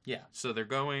this. Yeah, so they're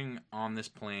going on this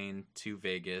plane to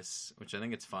Vegas, which I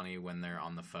think it's funny when they're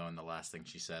on the phone, the last thing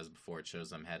she says before it shows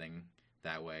them heading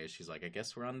that way, she's like, I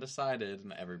guess we're undecided,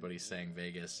 and everybody's saying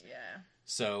Vegas. Yeah.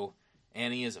 So...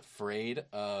 Annie is afraid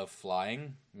of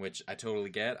flying, which I totally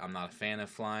get. I'm not a fan of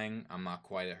flying. I'm not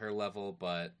quite at her level,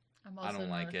 but I don't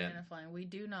like it. Fan of flying. We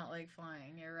do not like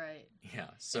flying. You're right. Yeah.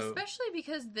 So especially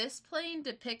because this plane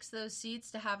depicts those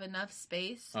seats to have enough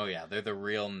space. Oh yeah, they're the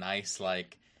real nice,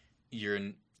 like,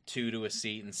 you're 2 to a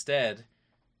seat. Instead,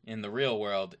 in the real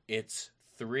world, it's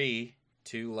 3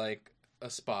 to like a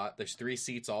spot. There's 3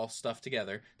 seats all stuffed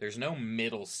together. There's no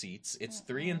middle seats. It's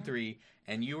 3 and 3,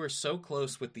 and you are so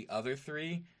close with the other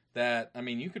 3 that, I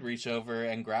mean, you could reach over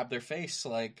and grab their face.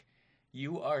 Like,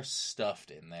 You are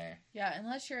stuffed in there. Yeah,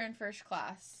 unless you're in first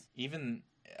class. Even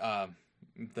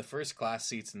the first class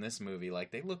seats in this movie,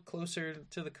 like, they look closer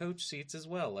to the coach seats as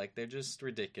well. Like, they're just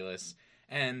ridiculous.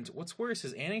 And what's worse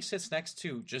is Annie sits next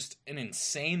to just an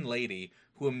insane lady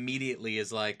who immediately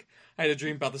is like, I had a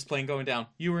dream about this plane going down.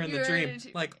 You were in the dream.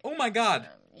 Like, oh my God,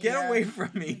 get away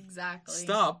from me. Exactly.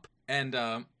 Stop.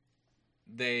 And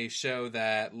they show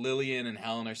that Lillian and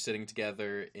Helen are sitting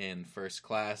together in first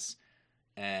class.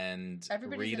 And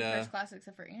everybody's Rita, in first class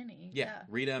except for Annie. Yeah,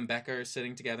 Rita and Becca are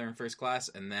sitting together in first class.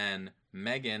 And then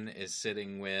Megan is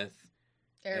sitting with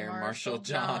Air Marshal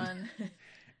John.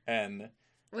 And...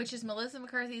 which is Melissa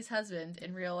McCarthy's husband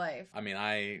in real life. I mean,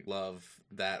 I love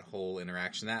that whole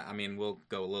interaction. We'll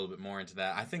go a little bit more into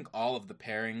that. I think all of the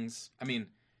pairings... I mean,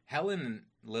 Helen and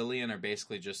Lillian are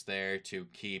basically just there to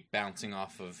keep bouncing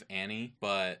off of Annie,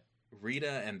 but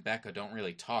Rita and Becca don't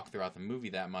really talk throughout the movie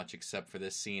that much except for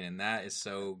this scene, and that is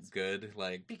so good.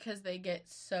 Like, because they get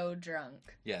so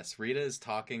drunk. Yes, Rita is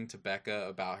talking to Becca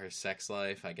about her sex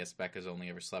life. I guess Becca's only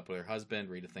ever slept with her husband.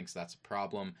 Rita thinks that's a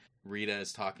problem. Rita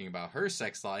is talking about her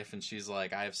sex life, and she's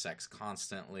like, I have sex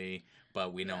constantly,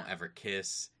 but we don't ever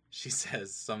kiss. She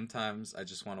says, sometimes I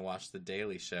just want to watch The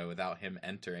Daily Show without him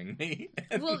entering me.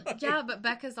 Well, yeah, but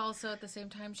Becca's also at the same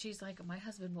time, she's like, my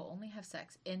husband will only have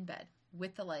sex in bed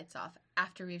with the lights off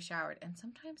after we've showered. And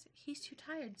sometimes he's too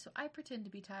tired, so I pretend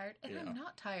to be tired, and I'm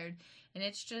not tired. And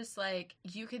it's just like,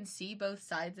 you can see both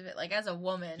sides of it. Like, as a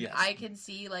woman, I can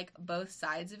see, like, both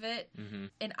sides of it. Mm-hmm.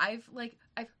 And I've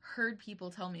heard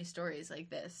people tell me stories like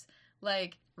this.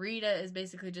 Like, Rita is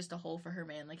basically just a hole for her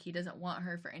man. Like, he doesn't want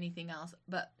her for anything else.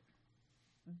 But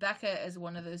Becca is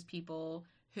one of those people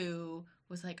who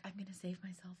was like, I'm going to save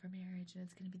myself for marriage, and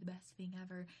it's going to be the best thing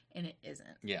ever. And it isn't.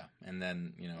 Yeah. And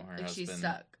then, her husband... she's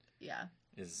stuck. Yeah.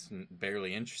 Is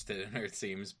barely interested in her, it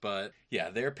seems. But, yeah,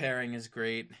 their pairing is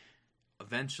great.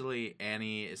 Eventually,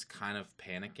 Annie is kind of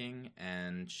panicking,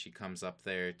 and she comes up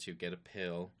there to get a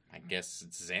pill. I guess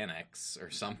it's Xanax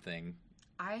or something.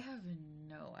 I have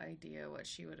no idea what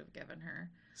she would have given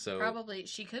her. So probably,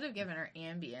 she could have given her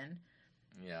Ambien.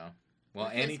 Yeah. Well,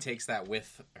 Annie takes that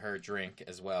with her drink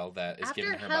as well. That is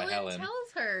given her by Helen. Helen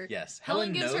tells her. Yes,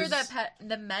 Helen gives her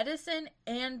the medicine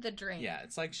and the drink. Yeah,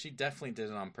 it's like she definitely did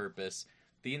it on purpose.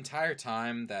 The entire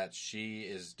time that she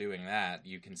is doing that,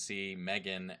 you can see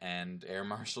Megan and Air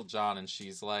Marshal John, and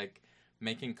she's like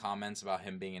making comments about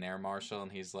him being an air marshal,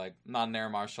 and he's like, not an air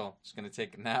marshal, just gonna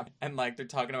take a nap. And like they're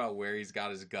talking about where he's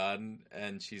got his gun,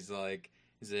 and she's like,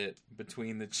 is it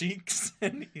between the cheeks?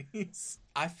 And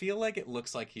I feel like it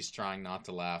looks like he's trying not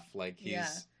to laugh. Like,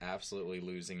 he's absolutely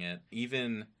losing it.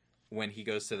 Even when he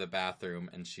goes to the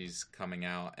bathroom and she's coming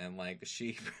out and, like,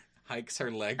 she hikes her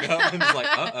leg up and is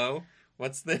like, uh-oh,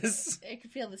 what's this? I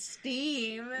can feel the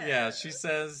steam. Yeah, she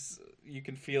says, you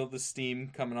can feel the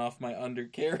steam coming off my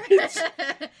undercarriage.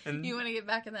 And you want to get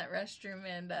back in that restroom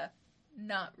and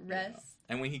not rest. Yeah.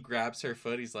 And when he grabs her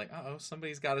foot, he's like, uh-oh,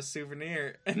 somebody's got a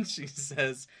souvenir. And she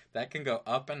says, that can go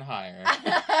up and higher.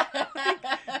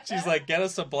 She's like, get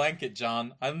us a blanket,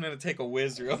 John. I'm going to take a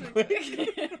whiz real quick.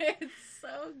 It's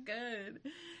so good.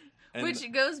 And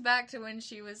which goes back to when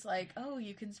she was like, oh,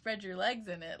 you can spread your legs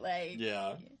in it. Like,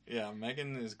 yeah,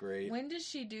 Megan is great. When does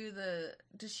she do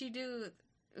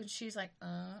she's like,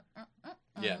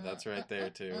 yeah, that's right there,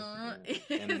 too.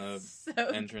 In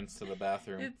the entrance to the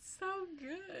bathroom. It's so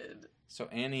good. So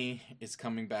Annie is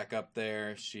coming back up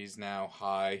there. She's now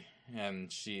high, and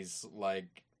she's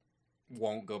like,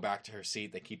 won't go back to her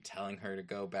seat. They keep telling her to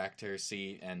go back to her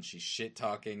seat, and she's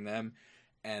shit-talking them.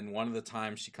 And one of the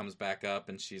times she comes back up,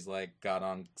 and she's like, got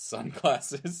on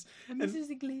sunglasses. Mrs.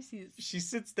 Iglesias. She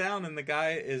sits down, and the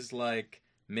guy is like,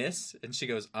 Miss? And she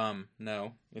goes,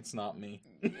 no, it's not me.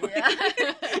 Yeah.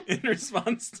 In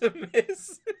response to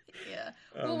Miss. Yeah.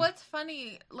 Well, what's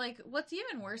funny, like, what's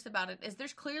even worse about it is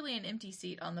there's clearly an empty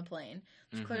seat on the plane.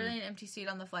 There's clearly an empty seat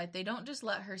on the flight. They don't just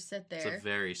let her sit there. It's a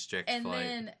very strict flight. And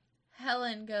then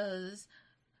Helen goes,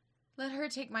 let her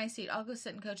take my seat. I'll go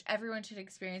sit and coach. Everyone should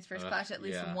experience first class at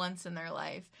least once in their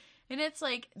life. And it's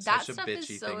like, that stuff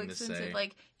is so expensive.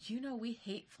 Like, we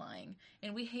hate flying.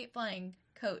 And we hate flying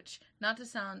coach. Not to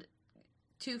sound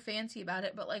too fancy about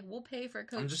it, but like, we'll pay for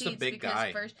coach seats. I'm just a big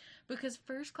guy. Because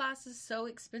first class is so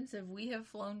expensive. We have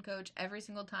flown coach every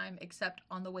single time except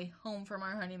on the way home from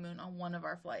our honeymoon on one of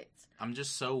our flights. I'm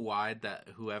just so wide that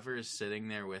whoever is sitting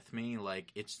there with me,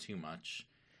 like, it's too much.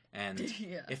 And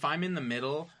if I'm in the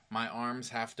middle, my arms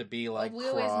have to be like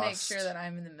crossed. We always make sure that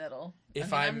I'm in the middle.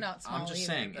 I'm not small. I'm just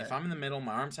saying, if I'm in the middle,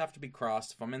 my arms have to be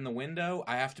crossed. If I'm in the window,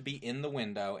 I have to be in the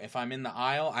window. If I'm in the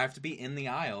aisle, I have to be in the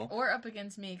aisle. Or up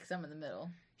against me because I'm in the middle.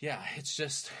 Yeah, it's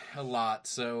just a lot.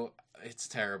 So it's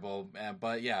terrible.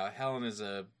 But yeah, Helen is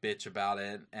a bitch about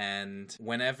it. And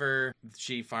whenever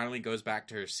she finally goes back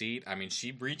to her seat, I mean,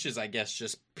 she reaches, I guess,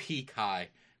 just peak high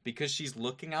because she's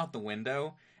looking out the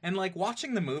window. And like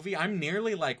watching the movie, I'm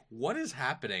nearly like, what is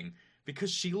happening? Because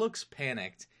she looks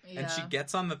panicked. Yeah. And she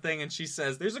gets on the thing and she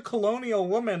says, there's a colonial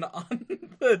woman on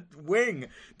the wing.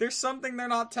 There's something they're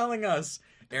not telling us.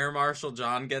 Air Marshal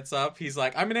John gets up. He's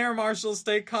like, I'm an air marshal.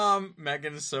 Stay calm.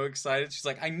 Megan is so excited. She's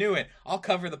like, I knew it. I'll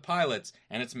cover the pilots.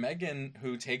 And it's Megan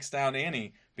who takes down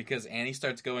Annie because Annie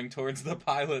starts going towards the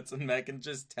pilots and Megan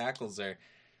just tackles her.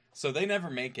 So they never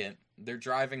make it. They're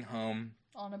driving home.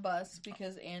 On a bus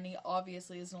because Annie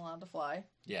obviously isn't allowed to fly.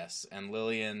 Yes, and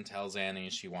Lillian tells Annie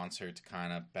she wants her to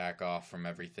kind of back off from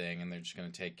everything and they're just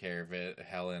going to take care of it.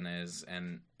 Helen is,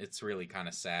 and it's really kind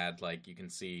of sad. Like, you can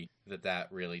see that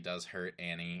really does hurt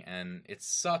Annie, and it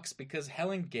sucks because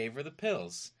Helen gave her the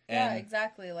pills. Yeah,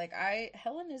 exactly. Like,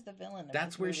 Helen is the villain of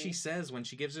that's this where movie. she says, when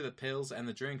she gives her the pills and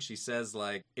the drink, she says,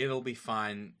 like, it'll be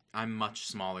fine. I'm much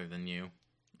smaller than you.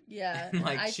 Yeah.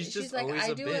 Like, she's like, always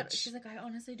a bitch. She's like, I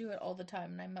honestly do it all the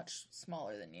time, and I'm much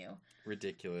smaller than you.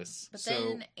 Ridiculous. But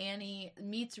then Annie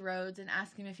meets Rhodes and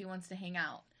asks him if he wants to hang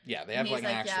out. Yeah, they have like an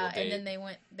actual date. And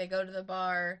then they go to the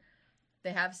bar,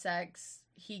 they have sex.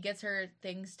 He gets her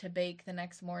things to bake the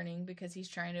next morning because he's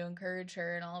trying to encourage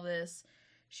her and all this.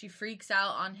 She freaks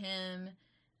out on him,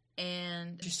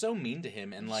 and she's so mean to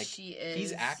him, and like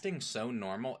he's acting so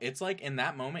normal. It's like in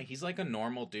that moment, he's like a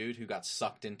normal dude who got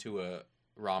sucked into a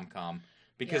rom-com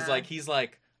because like he's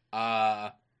like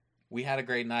we had a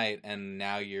great night and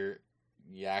now you're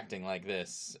acting like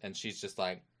this, and she's just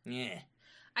like, yeah.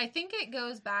 I think it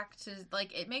goes back to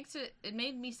like it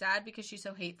made me sad because she's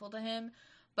so hateful to him,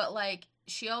 but like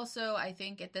she also, I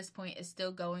think at this point, is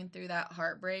still going through that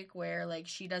heartbreak where like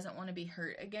she doesn't want to be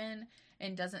hurt again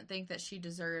and doesn't think that she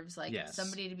deserves like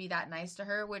somebody to be that nice to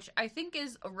her, which I think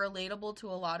is relatable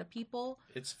to a lot of people.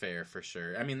 It's fair for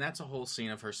sure. I mean, that's a whole scene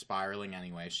of her spiraling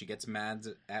anyway. She gets mad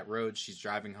at Rhodes. She's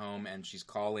driving home and she's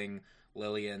calling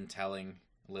Lillian, telling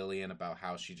Lillian about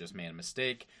how she just made a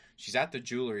mistake. She's at the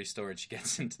jewelry store and she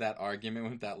gets into that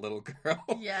argument with that little girl.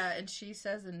 Yeah, and she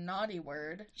says a naughty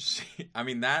word.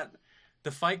 The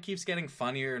fight keeps getting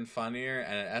funnier and funnier,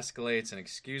 and it escalates, and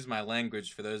excuse my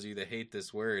language for those of you that hate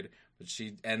this word, but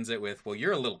she ends it with, well,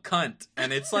 you're a little cunt.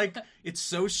 And it's like, it's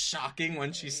so shocking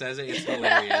when she says it. It's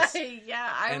hilarious.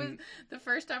 Yeah, the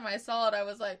first time I saw it, I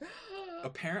was like...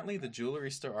 Apparently, the jewelry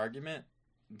store argument,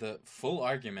 the full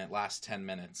argument lasts 10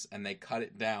 minutes, and they cut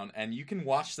it down, and you can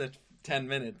watch that 10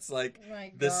 minutes. Like,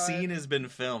 the scene has been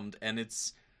filmed, and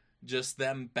it's just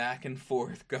them back and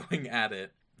forth going at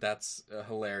it. That's a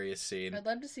hilarious scene. I'd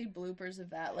love to see bloopers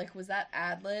of that. Like, was that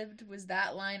ad-libbed? Was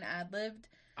that line ad-libbed?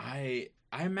 I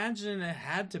imagine it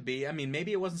had to be. I mean,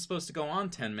 maybe it wasn't supposed to go on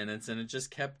 10 minutes and it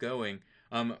just kept going.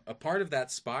 A part of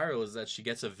that spiral is that she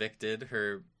gets evicted.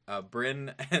 Her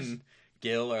Bryn and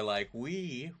Gil are like,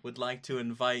 we would like to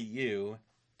invite you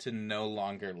to no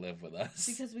longer live with us.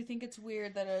 Because we think it's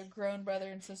weird that a grown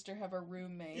brother and sister have a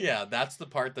roommate. Yeah, that's the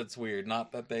part that's weird,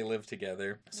 not that they live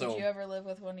together. Would you ever live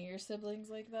with one of your siblings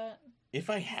like that?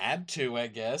 If I had to, I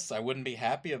guess. I wouldn't be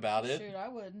happy about it. Shoot, I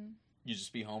wouldn't. You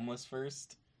just be homeless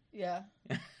first? Yeah.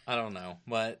 I don't know.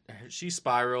 But she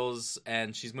spirals,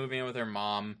 and she's moving in with her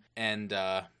mom, and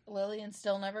Lillian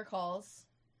still never calls.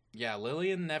 Yeah,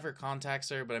 Lillian never contacts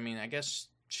her, but I mean, I guess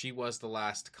she was the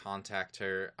last to contact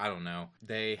her. I don't know.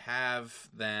 They have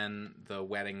then the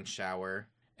wedding shower,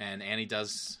 and Annie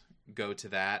does go to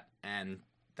that, and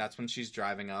that's when she's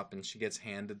driving up, and she gets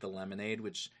handed the lemonade,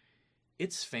 which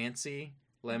it's fancy.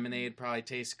 Lemonade probably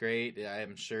tastes great.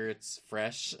 I'm sure it's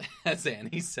fresh, as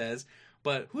Annie says.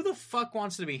 But who the fuck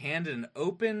wants to be handed an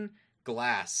open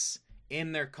glass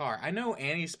in their car? I know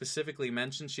Annie specifically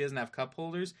mentioned she doesn't have cup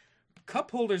holders.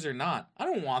 Cup holders or not, I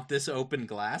don't want this open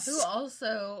glass. Who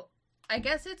also, I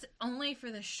guess it's only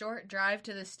for the short drive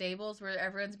to the stables where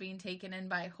everyone's being taken in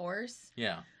by horse.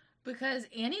 Yeah. Because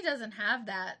Annie doesn't have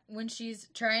that when she's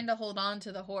trying to hold on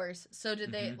to the horse. So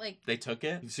did they, They took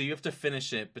it? So you have to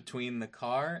finish it between the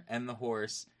car and the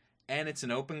horse, and it's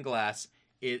an open glass.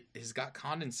 It has got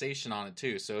condensation on it,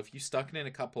 too. So if you stuck it in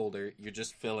a cup holder, you're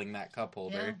just filling that cup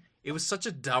holder. Yeah. It was such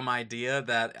a dumb idea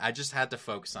that I just had to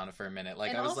focus on it for a minute.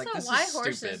 Like, I was like, this is stupid. And also, why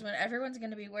horses when everyone's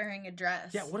going to be wearing a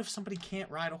dress? Yeah, what if somebody can't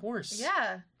ride a horse?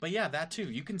 Yeah. But yeah, that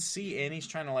too. You can see Annie's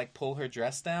trying to, like, pull her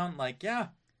dress down. Like, yeah,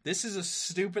 this is a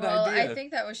stupid idea. I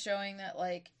think that was showing that,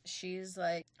 like, she's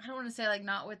like, I don't want to say like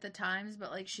not with the times, but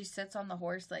like she sits on the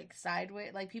horse like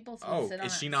sideways. Like people sit on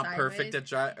is she it not sideways. perfect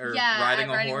at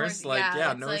riding a horse? Like,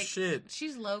 yeah, no like, shit.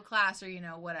 She's low class or,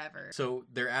 whatever. So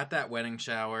they're at that wedding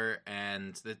shower,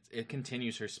 and it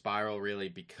continues her spiral, really,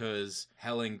 because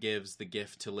Helen gives the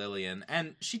gift to Lillian,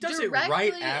 and she does it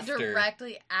right after.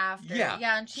 Directly after.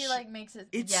 Yeah, and she like makes it...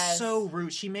 It's so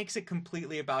rude. She makes it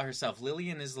completely about herself.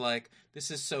 Lillian is like, this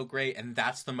is so great, and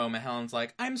that's the moment Helen's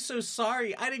like, I'm so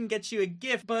sorry, I didn't get you a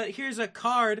gift, but here's a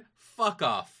card. Fuck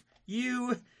off.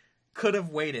 You could have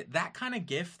waited. That kind of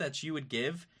gift that you would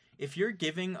give, if you're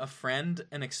giving a friend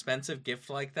an expensive gift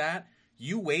like that,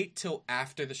 you wait till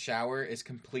after the shower is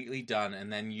completely done,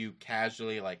 and then you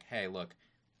casually like, hey, look,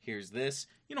 here's this.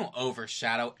 You don't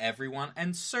overshadow everyone,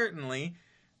 and certainly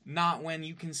not when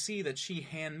you can see that she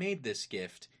handmade this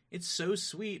gift. It's so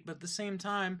sweet, but at the same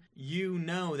time, you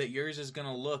know that yours is going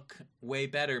to look way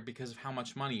better because of how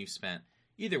much money you spent.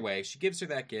 Either way, she gives her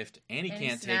that gift. Annie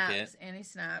can't take it. Annie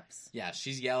snaps. Yeah,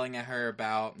 she's yelling at her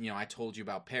about, I told you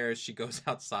about Paris. She goes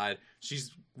outside.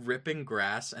 She's ripping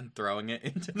grass and throwing it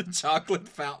into the chocolate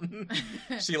fountain.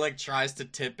 She, tries to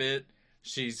tip it.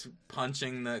 She's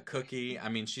punching the cookie. I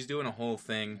mean, she's doing a whole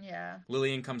thing. Yeah.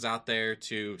 Lillian comes out there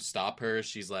to stop her.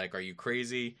 She's like, are you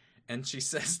crazy? And she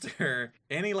says to her,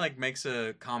 Annie, makes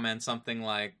a comment, something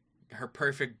like, her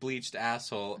perfect bleached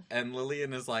asshole. And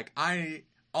Lillian is like, I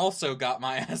also got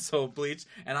my asshole bleached,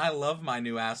 and I love my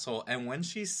new asshole. And when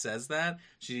she says that,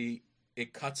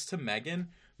 it cuts to Megan.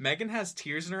 Megan has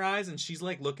tears in her eyes, and she's,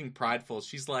 looking prideful.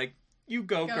 She's like, you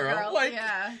go girl.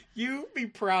 Yeah. You be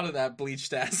proud of that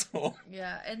bleached asshole.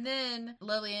 Yeah, and then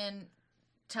Lillian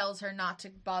tells her not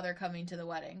to bother coming to the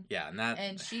wedding. Yeah,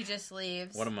 and she just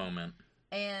leaves. What a moment.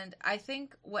 And I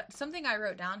think something I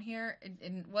wrote down here, and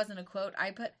it wasn't a quote,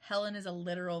 I put Helen is a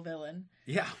literal villain.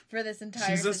 Yeah. For this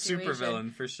entire situation. She's a super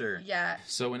villain, for sure. Yeah.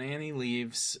 So when Annie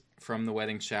leaves from the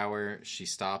wedding shower, she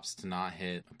stops to not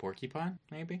hit a porcupine,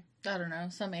 maybe? I don't know.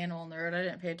 Some animal in the road. I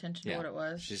didn't pay attention to what it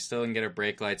was. She still didn't get her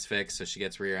brake lights fixed, so she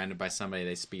gets rear-ended by somebody.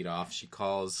 They speed off. She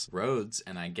calls Rhodes,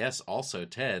 and I guess also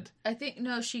Ted.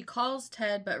 She calls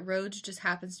Ted, but Rhodes just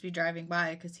happens to be driving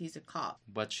by because he's a cop.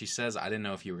 But she says, I didn't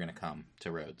know if you were going to come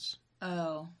to Rhodes.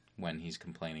 Oh. When he's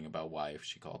complaining about why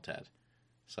she called Ted.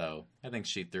 So I think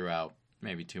she threw out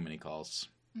maybe too many calls.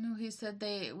 No, he said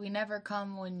we never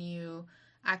come when you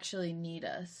actually need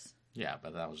us. Yeah,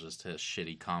 but that was just his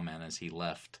shitty comment as he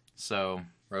left. So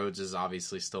Rhodes is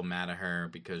obviously still mad at her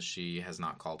because she has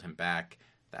not called him back.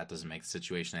 That doesn't make the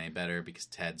situation any better because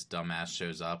Ted's dumbass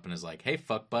shows up and is like, hey,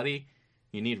 fuck buddy,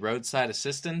 you need roadside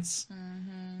assistance?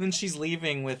 Mm-hmm. Then she's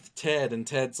leaving with Ted, and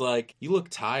Ted's like, you look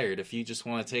tired if you just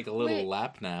want to take a little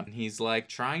lap nap. And he's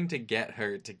trying to get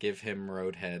her to give him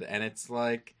roadhead, and it's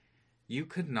you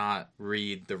could not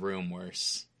read the room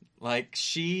worse.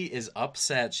 She is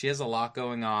upset. She has a lot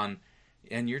going on,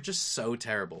 and you're just so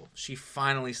terrible. She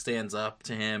finally stands up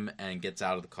to him and gets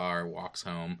out of the car, walks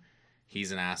home.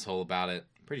 He's an asshole about it.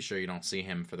 Pretty sure you don't see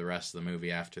him for the rest of the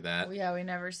movie after that. Oh, yeah, we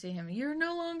never see him. You're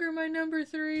no longer my number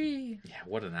 3. Yeah,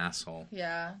 what an asshole.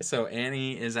 Yeah. So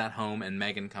Annie is at home, and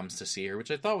Megan comes to see her,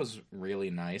 which I thought was really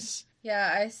nice.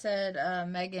 Yeah, I said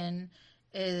Megan,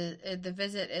 the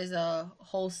visit is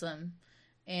wholesome.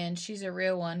 And she's a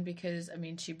real one because,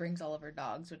 she brings all of her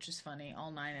dogs, which is funny.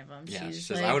 All 9 of them. Yeah, she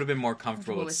says, I would have been more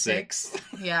comfortable with 6.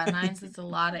 Yeah, 9's it's a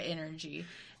lot of energy.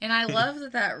 And I love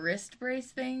that wrist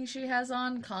brace thing she has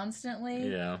on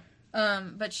constantly. Yeah.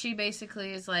 But she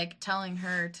basically is, telling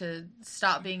her to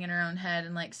stop being in her own head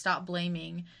and, stop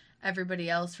blaming everybody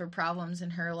else for problems in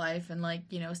her life. And,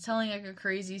 is telling, a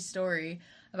crazy story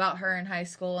about her in high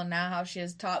school and now how she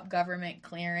has top government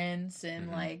clearance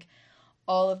and,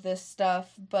 all of this stuff,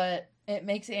 but it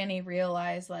makes Annie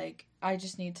realize, I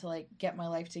just need to, get my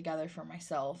life together for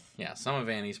myself. Yeah, some of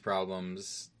Annie's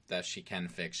problems that she can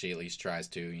fix, she at least tries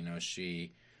to.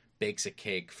 She bakes a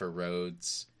cake for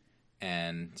Rhodes,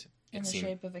 and in the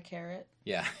shape of a carrot.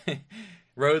 Yeah.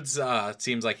 Rhodes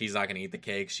seems like he's not going to eat the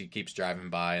cake. She keeps driving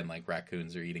by, and,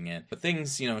 raccoons are eating it. But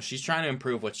things, she's trying to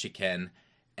improve what she can.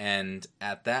 And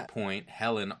at that point,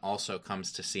 Helen also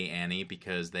comes to see Annie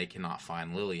because they cannot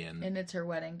find Lillian. And it's her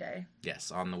wedding day.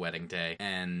 Yes, on the wedding day.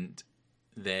 And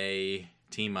they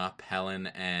team up, Helen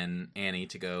and Annie,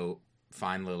 to go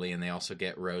find Lillian. They also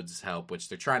get Rhodes' help, which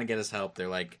they're trying to get his help. They're,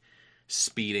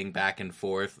 speeding back and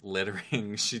forth,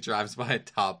 littering. She drives by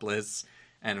topless,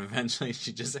 and eventually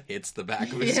she just hits the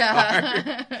back of his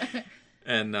car.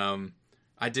 And,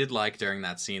 I did like during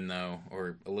that scene, though,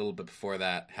 or a little bit before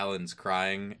that, Helen's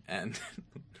crying, and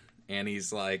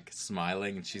Annie's,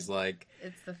 smiling, and she's like...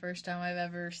 It's the first time I've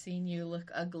ever seen you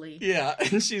look ugly. Yeah,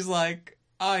 and she's like,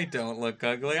 I don't look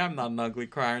ugly. I'm not an ugly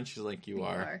crier. And she's like, you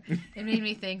are. It made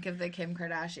me think of the Kim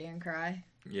Kardashian cry.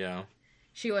 Yeah.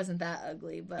 She wasn't that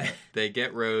ugly, but... They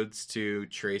get Rhodes to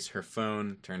trace her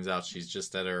phone. Turns out she's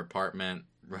just at her apartment.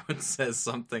 Rhodes says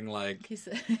something like... He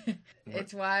said,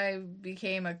 it's why I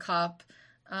became a cop.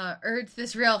 Or it's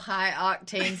this real high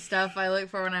octane stuff I look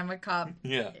for when I'm a cop.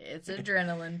 Yeah. It's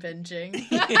adrenaline pinching.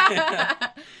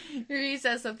 He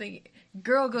says something,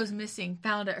 girl goes missing,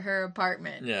 found at her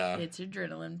apartment. Yeah. It's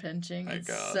adrenaline pinching. My It's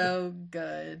God. so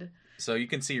good. So you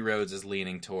can see Rhodes is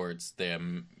leaning towards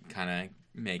them kind of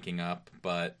making up,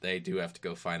 but they do have to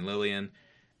go find Lillian.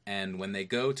 And when they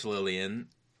go to Lillian,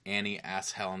 Annie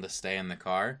asks Helen to stay in the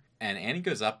car. And Annie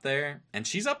goes up there, and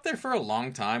she's up there for a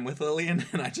long time with Lillian.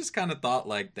 And I just kind of thought,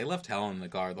 like, they left Helen in the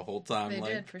car the whole time. They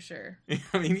like, did, for sure.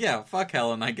 I mean, yeah, fuck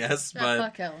Helen, I guess. Yeah, but,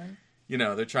 fuck Helen. you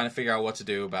know, they're trying to figure out what to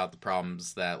do about the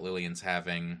problems that Lillian's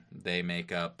having. They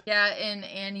make up. Yeah, and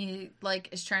Annie, like,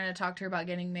 is trying to talk to her about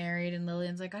getting married, and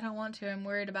Lillian's like, I don't want to, I'm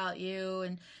worried about you,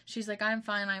 and she's like, I'm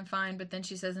fine, but then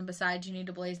she says, and besides, you need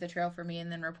to blaze the trail for me, and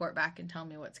then report back and tell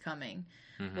me what's coming,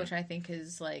 which I think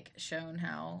is, like, shown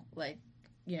how, like,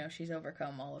 you know, she's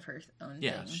overcome all of her own things.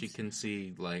 Yeah, she can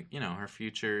see, like, you know, her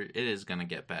future, it is going to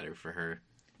get better for her.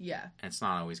 Yeah. It's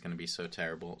not always going to be so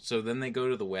terrible. So then they go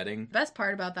to the wedding. The best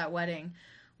part about that wedding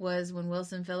was when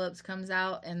Wilson Phillips comes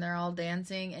out and they're all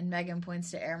dancing and Megan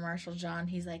points to Air Marshal John.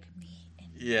 He's like, me and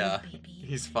Yeah, you, baby.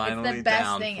 he's finally It's the best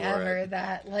down thing for ever it.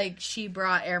 that, like, she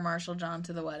brought Air Marshal John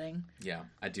to the wedding. Yeah,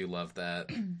 I do love that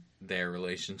their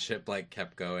relationship, like,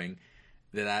 kept going.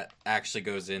 That actually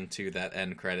goes into that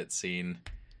end credit scene.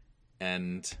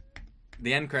 And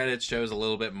the end credits shows a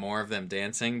little bit more of them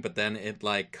dancing, but then it,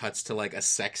 like, cuts to, like, a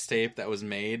sex tape that was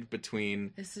made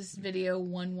between... This is video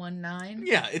 119.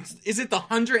 Yeah, is it the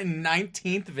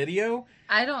 119th video?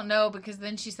 I don't know, because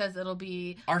then she says it'll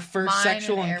be... Our first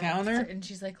sexual encounter? And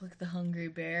she's like, look, the hungry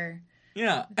bear.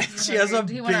 Yeah, she has a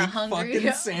Do you big want a hungry,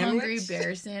 fucking sandwich. hungry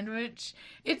bear sandwich?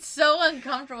 It's so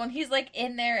uncomfortable, and he's, like,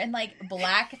 in there in, like,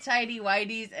 black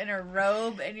tighty-whities and a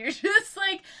robe, and you're just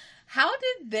like... How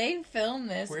did they film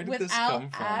this Where did without this come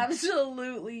from?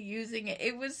 absolutely using it?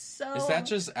 It was so... Is that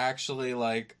just actually,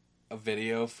 like, a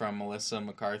video from Melissa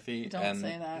McCarthy? Don't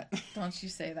say that. Don't you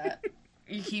say that.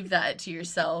 You keep that to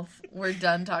yourself. We're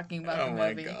done talking about the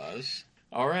movie. Oh my gosh.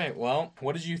 All right, well,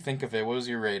 what did you think of it? What was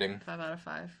your rating? 5 out of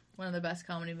 5. One of the best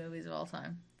comedy movies of all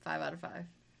time. 5 out of 5.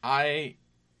 I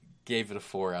gave it a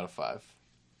 4 out of 5.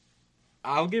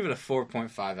 I'll give it a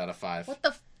 4.5 out of 5. What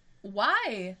the...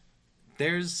 Why?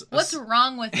 What's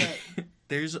wrong with it?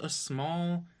 There's a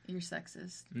small... You're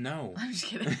sexist. No. I'm just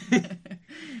kidding.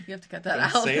 You have to cut that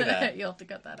Don't out. say that. You'll have to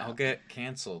cut that out. I'll get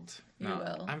canceled. You No,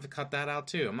 will. I have to cut that out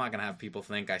too. I'm not gonna have people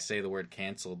think I say the word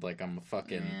canceled like I'm a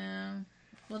fucking Yeah.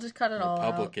 We'll just cut it all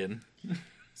out. Republican.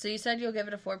 So you said you'll give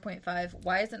it a 4.5.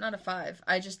 Why is it not a 5?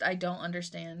 I don't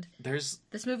understand.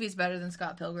 This movie's better than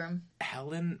Scott Pilgrim.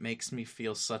 Helen makes me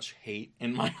feel such hate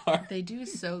in my heart. They do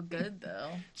so good,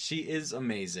 though. She is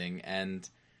amazing, and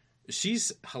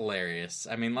she's hilarious.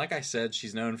 I mean, like I said,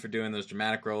 she's known for doing those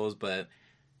dramatic roles, but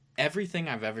everything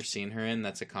I've ever seen her in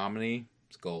that's a comedy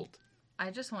is gold. I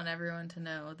just want everyone to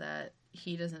know that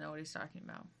he doesn't know what he's talking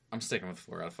about. I'm sticking with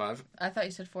 4 out of 5. I thought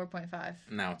you said 4.5.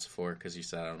 Now it's a 4 because you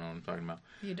said I don't know what I'm talking about.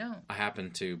 You don't. I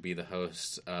happen to be the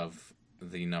host of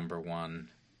the #1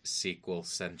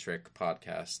 sequel-centric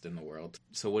podcast in the world.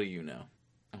 So what do you know?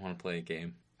 I want to play a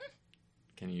game.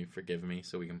 Can you forgive me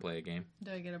so we can play a game?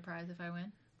 Do I get a prize if I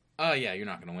win? Yeah, you're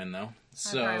not going to win, though. probably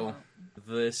So won't.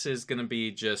 this is going to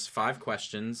be just 5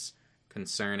 questions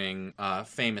concerning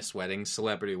famous weddings,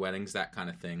 celebrity weddings, that kind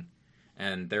of thing.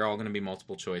 And they're all going to be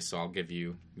multiple choice, so I'll give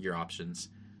you your options.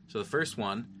 So the first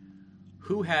one,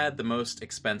 who had the most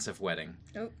expensive wedding?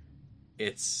 Oh.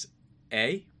 It's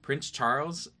A, Prince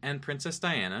Charles and Princess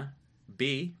Diana,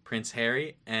 B, Prince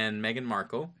Harry and Meghan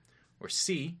Markle, or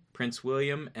C, Prince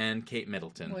William and Kate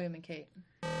Middleton. William and Kate.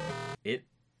 It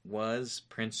was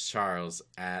Prince Charles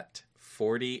at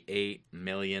 $48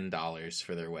 million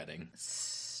for their wedding.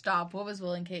 Stop. What was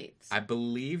Will and Kate's? I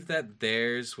believe that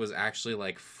theirs was actually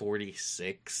like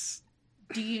 46.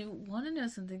 Do you want to know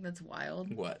something that's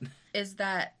wild? What? Is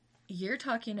that you're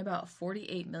talking about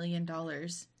 $48 million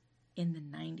in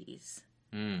the 90s.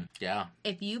 Yeah.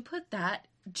 If you put that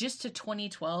just to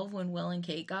 2012 when Will and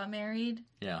Kate got married,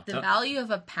 Yeah. the value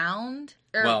of a pound...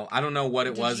 Well, I don't know what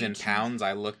it did was you in choose- pounds.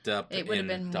 I looked up It would have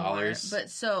in been dollars. more. But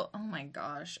so, oh my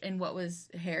gosh. And what was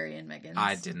Harry and Meghan's?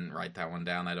 I didn't write that one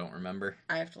down. I don't remember.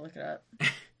 I have to look it up.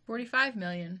 $45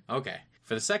 million. Okay.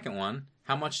 For the second one,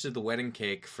 how much did the wedding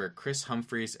cake for Kris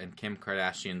Humphries and Kim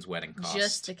Kardashian's wedding cost?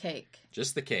 Just the cake.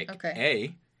 Just the cake.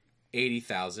 Okay. A,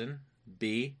 $80,000.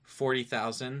 B,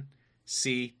 $40,000,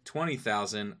 C,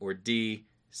 $20,000, or D,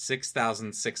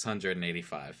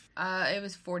 $6,685? It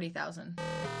was 40,000.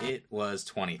 It was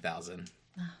 $20,000.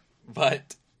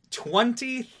 But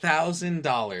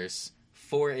 $20,000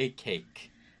 for a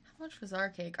cake. How much was our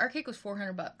cake? Our cake was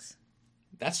 $400.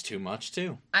 That's too much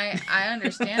too. I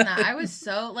understand that. I was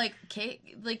so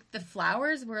cake, the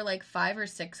flowers were like $500 or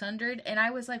 $600, and I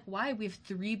was like, why? We have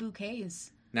 3 bouquets.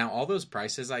 Now, all those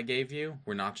prices I gave you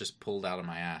were not just pulled out of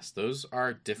my ass. Those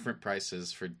are different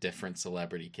prices for different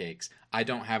celebrity cakes. I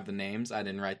don't have the names. I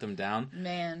didn't write them down.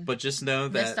 Man. But just know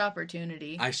that... Missed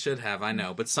opportunity. I should have, I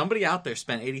know. But somebody out there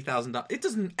spent $80,000. It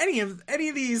doesn't... Any of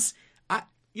these...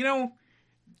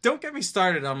 Don't get me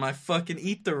started on my fucking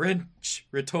eat the rich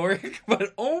rhetoric.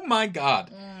 But oh my God.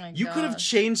 You could have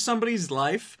changed somebody's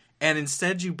life, and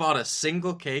instead you bought a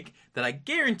single cake that I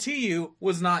guarantee you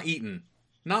was not eaten.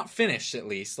 Not finished, at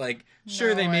least.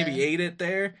 Sure, they maybe ate it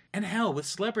there. And hell, with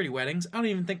celebrity weddings, I don't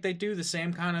even think they do the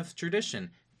same kind of tradition.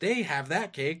 They have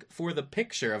that cake for the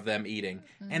picture of them eating.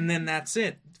 Mm-hmm. And then that's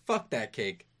it. Fuck that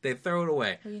cake. They throw it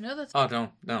away. Well, that's... Oh,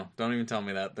 don't even tell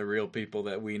me that. The real people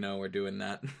that we know are doing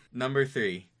that. Number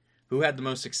 3. Who had the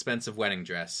most expensive wedding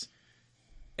dress?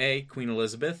 A, Queen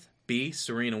Elizabeth. B,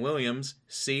 Serena Williams.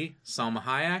 C, Salma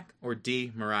Hayek. Or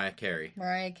D, Mariah Carey?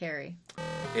 Mariah Carey.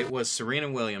 It was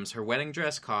Serena Williams. Her wedding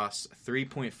dress cost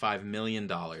 $3.5 million.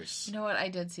 You know what? I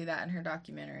did see that in her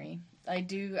documentary. I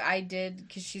did,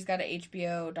 because she's got an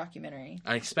HBO documentary.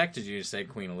 I expected you to say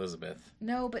Queen Elizabeth.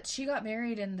 No, but she got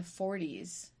married in the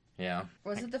 40s. Yeah.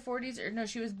 Was it the 40s? Or no,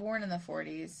 she was born in the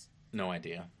 40s. No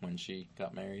idea when she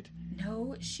got married.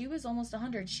 No, she was almost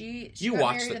 100. She you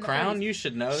watched The Crown? You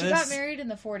should know this. She got married in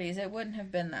the 40s. It wouldn't have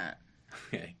been that.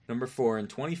 Okay. Number 4. In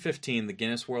 2015, the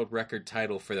Guinness World Record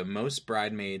title for the most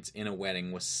bridesmaids in a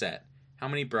wedding was set. How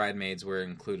many bridesmaids were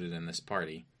included in this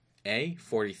party? A,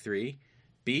 43.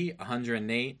 B,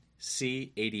 108.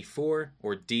 C, 84.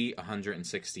 Or D,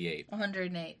 168?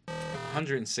 108.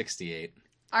 168.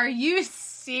 Are you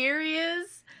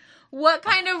serious? What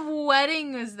kind of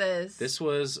wedding was this? This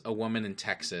was a woman in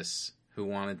Texas who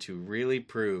wanted to really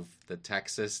prove that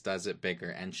Texas does it bigger.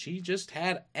 And she just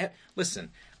had...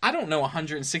 Listen, I don't know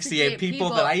 168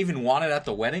 people that I even wanted at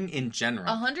the wedding in general.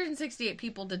 168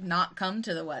 people did not come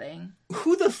to the wedding.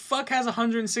 Who the fuck has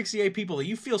 168 people that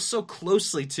you feel so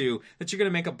closely to that you're going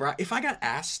to make a bride? If I got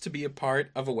asked to be a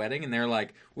part of a wedding and they're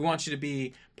like, we want you to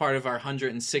be part of our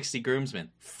 160 groomsmen.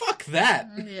 Fuck that.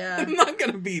 Yeah. I'm not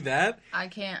going to be that. I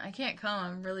can't come.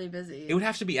 I'm really busy. It would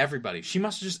have to be everybody. She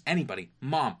must have just anybody.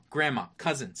 Mom, grandma,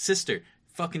 cousin, sister,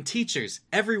 fucking teachers.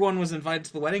 Everyone was invited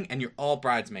to the wedding and you're all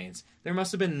bridesmaids. There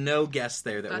must have been no guests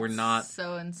there that were not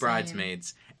so insane.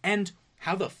 Bridesmaids. And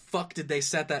how the fuck did they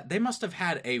set that? They must have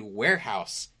had a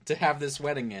warehouse to have this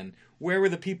wedding in. Where were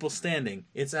the people standing?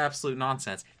 It's absolute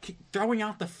nonsense. Throwing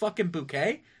out the fucking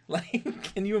bouquet?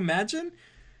 Can you imagine?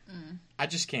 I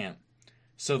just can't.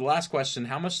 So the last question,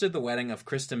 how much did the wedding of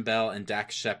Kristen Bell and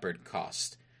Dax Shepard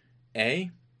cost?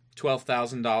 A,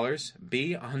 $12,000.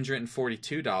 B,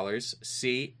 $142.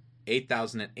 C,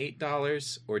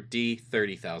 $8,008. Or D,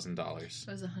 $30,000. It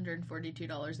was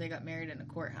 $142. They got married in a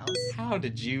courthouse. How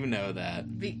did you know that?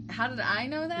 How did I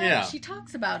know that? Yeah. She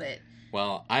talks about it.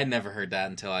 Well, I never heard that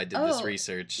until I did this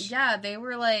research. Yeah, they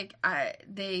were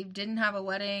they didn't have a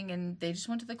wedding, and they just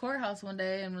went to the courthouse one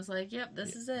day and was like, yep,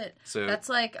 this is it. So that's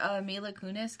like Mila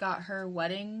Kunis got her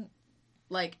wedding,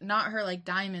 not her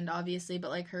diamond, obviously,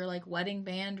 but her wedding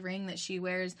band ring that she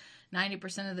wears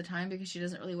 90% of the time because she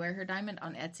doesn't really wear her diamond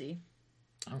on Etsy.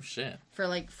 Oh, shit. For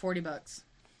 $40.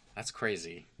 That's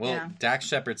crazy. Well, yeah. Dax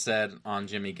Shepard said on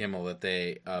Jimmy Kimmel that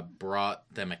they brought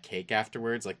them a cake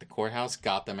afterwards. The courthouse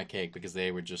got them a cake because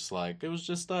they were just it was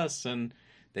just us. And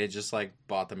they just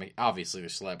bought them. Obviously, they're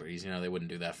celebrities. They wouldn't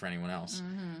do that for anyone else.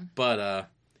 Mm-hmm. But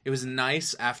it was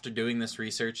nice after doing this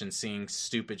research and seeing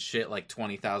stupid shit like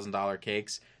 $20,000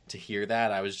 cakes to hear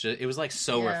that. It was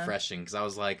so refreshing because I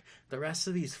was like, the rest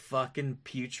of these fucking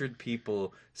putrid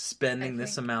people spending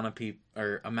this amount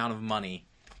of money.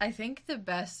 I think the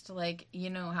best,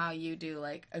 how you do,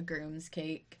 a groom's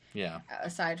cake. Yeah.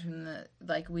 Aside from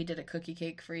we did a cookie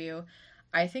cake for you.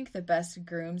 I think the best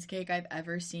groom's cake I've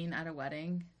ever seen at a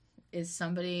wedding is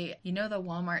somebody, the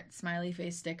Walmart smiley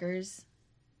face stickers?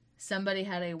 Somebody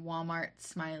had a Walmart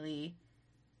smiley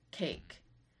cake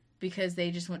because they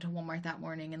just went to Walmart that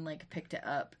morning and, picked it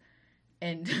up.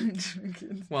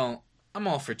 And... Well... I'm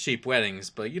all for cheap weddings,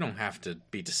 but you don't have to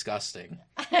be disgusting.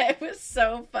 It was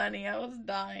so funny. I was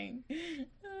dying.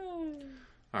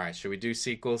 All right, should we do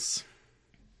sequels?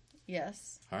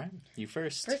 Yes. All right, you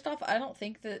first. First off, I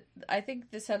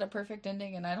think this had a perfect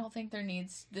ending, and I don't think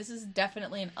this is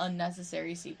definitely an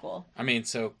unnecessary sequel. I mean,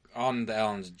 so on the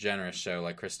Ellen DeGeneres show,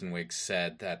 like Kristen Wiig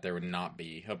said that there would not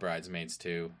be a Bridesmaids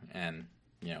 2, and,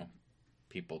 you know,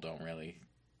 people don't really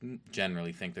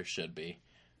generally think there should be.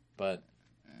 But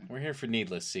we're here for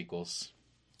needless sequels.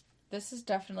 This is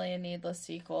definitely a needless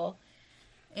sequel.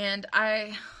 And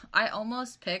I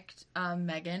almost picked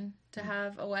Megan to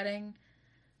have a wedding,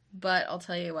 but I'll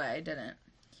tell you why I didn't.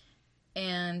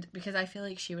 And because I feel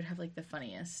like she would have, like, the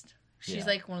funniest. She's,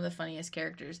 like, one of the funniest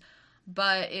characters.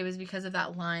 But it was because of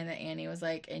that line that Annie was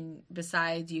like, and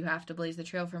besides, you have to blaze the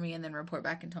trail for me and then report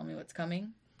back and tell me what's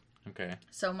coming. Okay.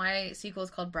 So my sequel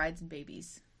is called Brides and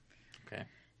Babies. Okay.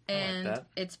 And like that.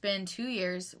 It's been 2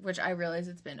 years, which I realize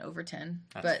it's been over 10.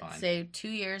 That's but fine. Say 2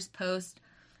 years post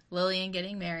Lillian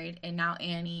getting married, and now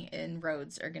Annie and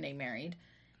Rhodes are getting married.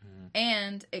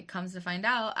 And it comes to find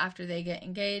out, after they get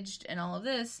engaged and all of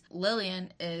this,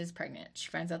 Lillian is pregnant. She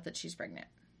finds out that she's pregnant.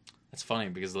 That's funny,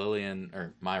 because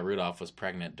Maya Rudolph was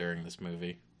pregnant during this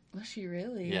movie. Was she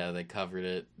really? Yeah, they covered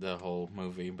it the whole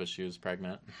movie, but she was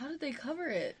pregnant. How did they cover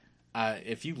it?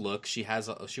 If you look, she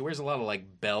wears a lot of,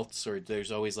 like, belts, or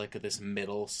there's always, like, this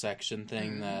middle section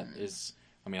thing that is...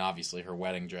 I mean, obviously, her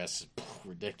wedding dress is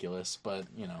ridiculous, but,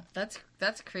 you know.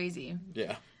 That's crazy.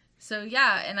 Yeah. So,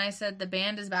 yeah, and I said the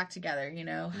band is back together, you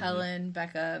know, Helen,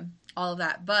 Becca, all of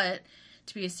that. But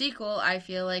to be a sequel, I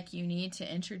feel like you need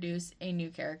to introduce a new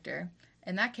character.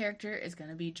 And that character is going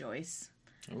to be Joyce.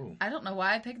 Ooh. I don't know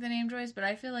why I picked the name Joyce, but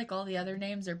I feel like all the other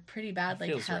names are pretty bad. That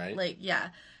feels right. Like, yeah,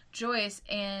 Joyce.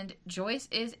 And Joyce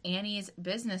is Annie's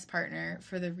business partner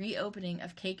for the reopening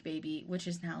of Cake Baby, which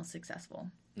is now successful.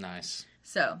 Nice.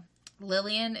 So,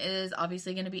 Lillian is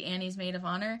obviously going to be Annie's maid of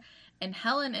honor. And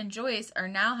Helen and Joyce are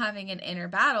now having an inner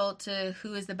battle to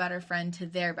who is the better friend to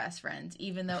their best friends,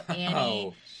 even though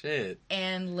Annie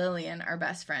and Lillian are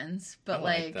best friends. But,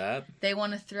 like that. They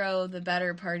want to throw the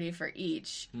better party for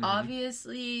each. Mm-hmm.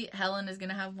 Obviously, Helen is going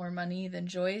to have more money than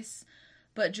Joyce,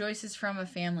 but Joyce is from a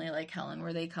family like Helen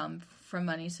where they come from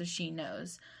money, so she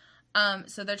knows.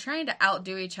 So they're trying to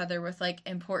outdo each other with, like,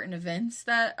 important events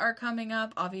that are coming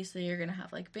up. Obviously, you're going to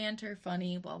have, like, banter,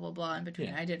 funny, blah, blah, blah in between.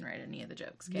 Yeah. I didn't write any of the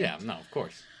jokes. Okay? Yeah, no, of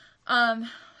course.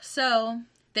 So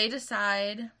they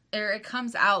decide, or it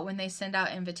comes out when they send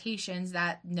out invitations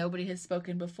that nobody has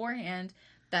spoken beforehand,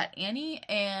 that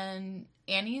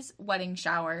Annie's wedding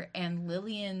shower and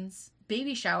Lillian's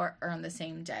baby shower are on the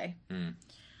same day. Mm.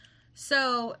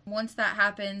 So, once that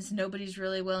happens, nobody's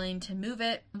really willing to move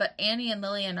it. But Annie and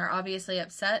Lillian are obviously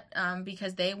upset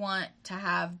because they want to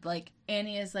have, like,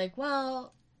 Annie is like,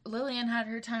 well, Lillian had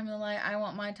her time in the light. I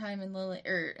want my time. And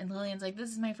Lillian's like,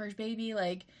 this is my first baby.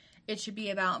 Like, it should be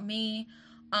about me.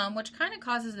 Which kind of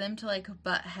causes them to, like,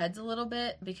 butt heads a little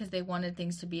bit because they wanted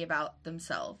things to be about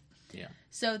themselves. Yeah.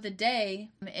 So the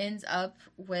day ends up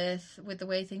with the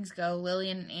way things go.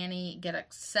 Lillian and Annie get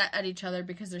upset at each other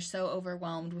because they're so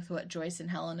overwhelmed with what Joyce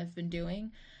and Helen have been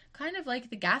doing. Kind of like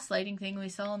the gaslighting thing we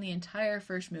saw in the entire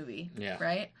first movie. Yeah.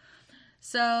 Right?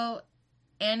 So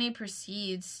Annie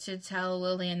proceeds to tell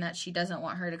Lillian that she doesn't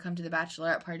want her to come to the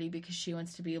bachelorette party because she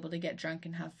wants to be able to get drunk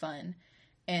and have fun.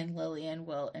 And Lillian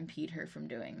will impede her from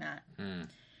doing that. Mm.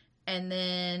 And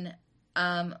then...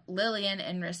 Lillian,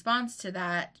 in response to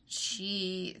that,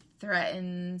 she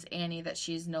threatens Annie that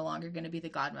she's no longer going to be the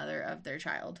godmother of their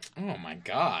child. Oh my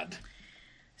god.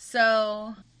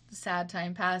 So, sad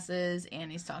time passes.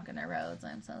 Annie's talking to Rhodes.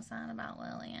 I'm so sad about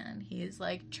Lillian. He's,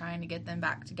 like, trying to get them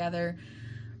back together.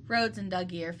 Rhodes and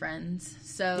Dougie are friends.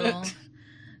 So,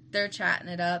 they're chatting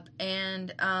it up.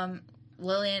 And,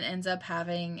 Lillian ends up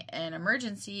having an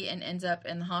emergency and ends up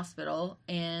in the hospital,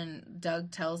 and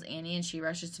Doug tells Annie and she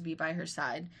rushes to be by her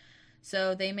side.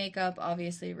 So they make up,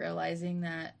 obviously realizing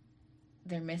that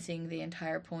they're missing the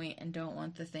entire point and don't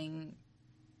want the thing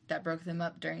that broke them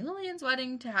up during Lillian's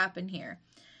wedding to happen here.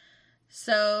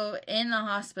 So in the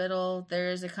hospital,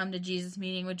 there's a come to Jesus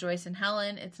meeting with Joyce and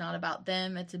Helen. It's not about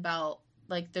them. It's about,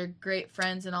 like, they're great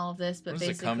friends and all of this, but basically...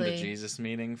 What is a come to Jesus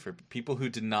meeting for people who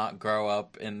did not grow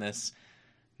up in this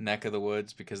neck of the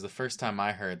woods? Because the first time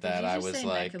I heard that, I was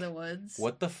like, neck of the woods?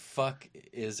 What the fuck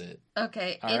is it?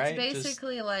 Okay, it's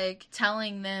basically like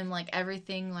telling them, like,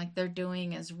 everything, like, they're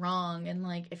doing is wrong, and,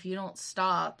 like, if you don't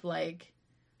stop, like,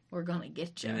 we're gonna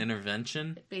get you. An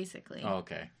intervention? Basically. Oh,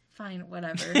 okay. Fine,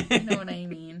 whatever. You know what I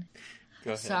mean.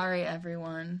 Go ahead. Sorry,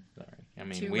 everyone. Sorry. I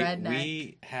mean,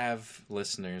 we have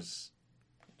listeners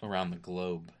around the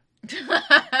globe.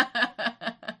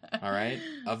 All right?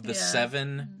 Of the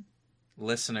 7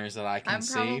 listeners that I can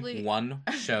see, 1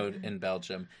 showed in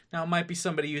Belgium. Now, it might be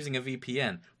somebody using a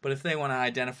VPN, but if they want to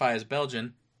identify as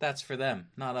Belgian, That's for them,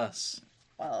 not us.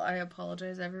 Well, I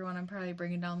apologize, everyone. I'm probably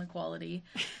bringing down the quality.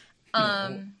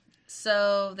 No.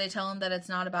 So they tell him that it's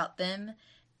not about them,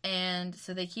 and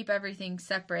so they keep everything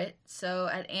separate. So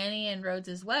at Annie and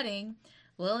Rhodes's wedding,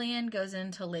 Lillian goes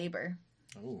into labor.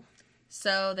 Oh.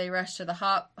 So they rush to the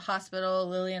hospital.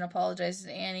 Lillian apologizes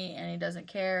to Annie. Annie doesn't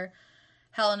care.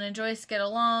 Helen and Joyce get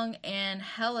along, and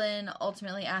Helen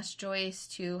ultimately asks Joyce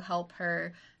to help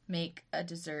her make a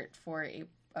dessert for a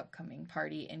upcoming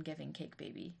party in Giving Cake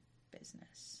Baby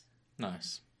business.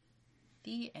 Nice.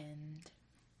 The end.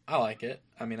 I like it.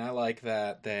 I mean, I like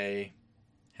that they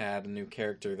had a new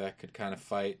character that could kind of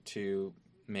fight to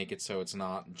make it so it's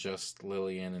not just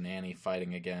Lillian and Annie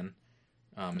fighting again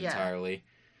entirely.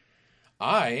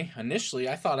 I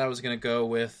thought I was going to go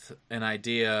with an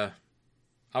idea.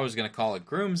 I was going to call it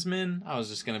groomsmen. I was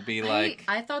just going to be like...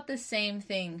 I thought the same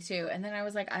thing, too. And then I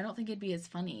was like, I don't think it'd be as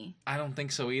funny. I don't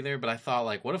think so either, but I thought,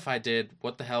 like, what if I did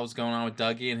what the hell was going on with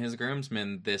Dougie and his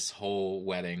groomsmen this whole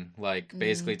wedding? Like,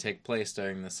 basically take place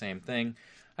during the same thing.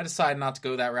 I decided not to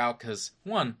go that route because,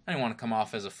 one, I didn't want to come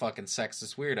off as a fucking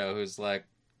sexist weirdo who's like,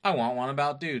 I want one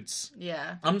about dudes.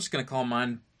 Yeah. I'm just going to call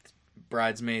mine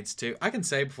Bridesmaids, too. I can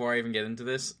say before I even get into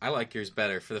this, I like yours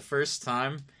better. For the first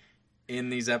time in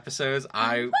these episodes,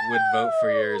 I would vote for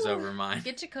yours over mine.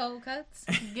 Get your cold cuts.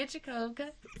 Get your cold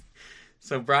cuts.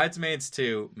 So Bridesmaids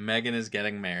 2, Megan is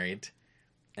getting married,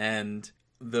 and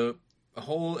the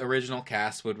whole original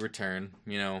cast would return,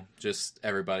 you know, just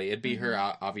everybody. It'd be her,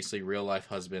 obviously, real-life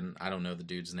husband. I don't know the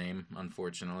dude's name,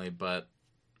 unfortunately, but...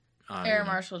 Air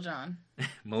Marshal John.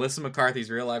 Melissa McCarthy's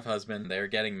real-life husband. They're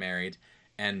getting married,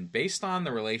 and based on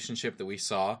the relationship that we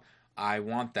saw, I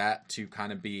want that to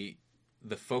kind of be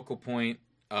the focal point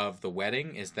of the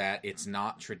wedding, is that it's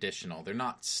not traditional. They're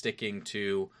not sticking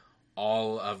to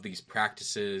all of these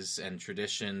practices and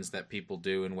traditions that people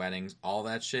do in weddings, all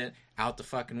that shit, out the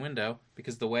fucking window,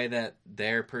 because the way that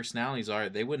their personalities are,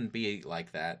 they wouldn't be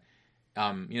like that.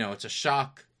 You know, it's a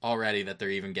shock already that they're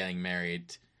even getting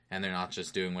married, and they're not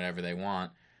just doing whatever they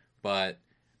want, but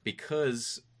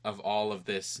because of all of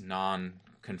this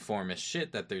non-conformist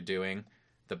shit that they're doing,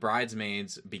 the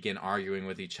bridesmaids begin arguing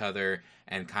with each other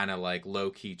and kind of like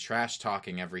low-key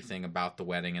trash-talking everything about the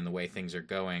wedding and the way things are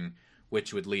going,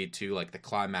 which would lead to like the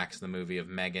climax of the movie of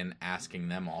Megan asking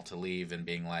them all to leave and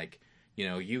being like, you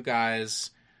know, you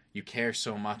guys, you care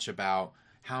so much about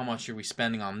how much are we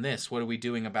spending on this? What are we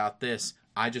doing about this?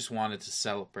 I just wanted to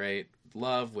celebrate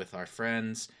love with our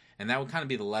friends. And that would kind of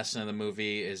be the lesson of the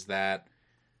movie, is that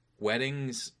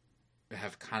weddings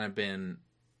have kind of been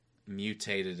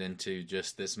mutated into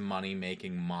just this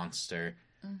money-making monster,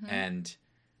 and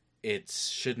it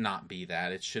should not be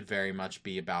that. It should very much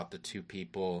be about the two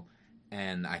people,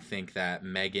 and I think that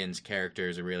Megan's character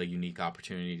is a really unique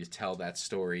opportunity to tell that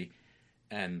story,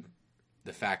 and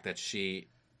the fact that she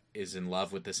is in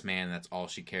love with this man, that's all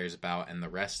she cares about, and the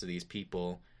rest of these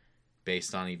people,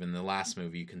 based on even the last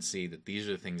movie, you can see that these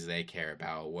are the things they care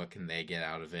about, what can they get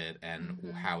out of it,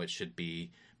 and how it should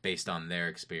be based on their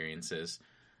experiences.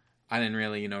 I didn't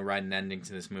really, write an ending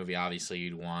to this movie. Obviously,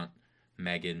 you'd want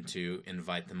Megan to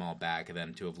invite them all back,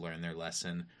 them to have learned their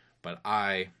lesson. But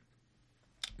I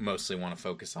mostly want to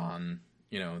focus on,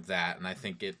 that. And I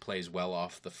think it plays well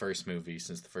off the first movie,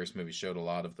 since the first movie showed a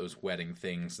lot of those wedding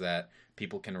things that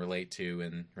people can relate to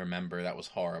and remember that was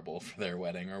horrible for their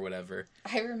wedding or whatever.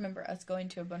 I remember us going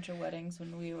to a bunch of weddings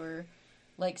when we were,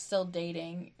 still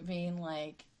dating, being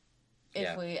like,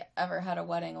 if we ever had a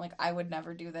wedding, I would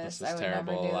never do this. This is I would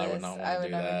terrible. never do this. I would not want to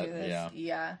do that. Do this.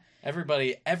 Yeah.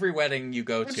 Every wedding you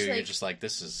go to, you're just like,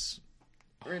 this is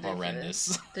ridiculous.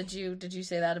 Horrendous. Did you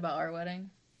say that about our wedding?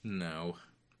 No.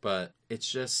 But it's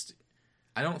just,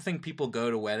 I don't think people go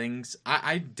to weddings.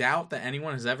 I doubt that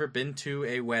anyone has ever been to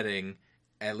a wedding,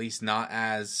 at least not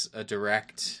as a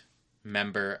direct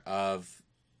member of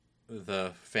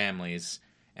the families,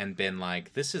 and been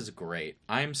like, this is great.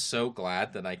 I'm so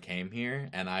glad that I came here,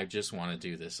 and I just want to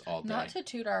do this all day. Not to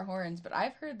toot our horns, but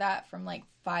I've heard that from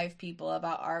 5 people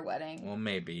about our wedding. Well,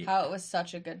 maybe. How it was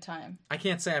such a good time. I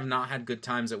can't say I've not had good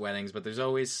times at weddings, but there's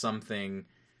always something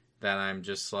that I'm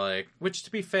just like, which,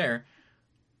 to be fair,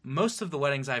 most of the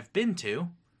weddings I've been to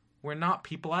were not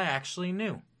people I actually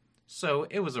knew. So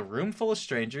it was a room full of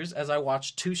strangers as I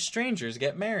watched 2 strangers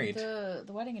get married. The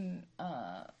wedding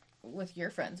with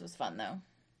your friends was fun, though.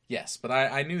 Yes, but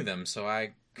I knew them, so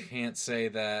I can't say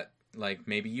that,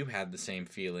 maybe you had the same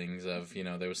feelings of,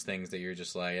 there was things that you're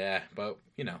just like, but,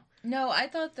 No, I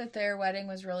thought that their wedding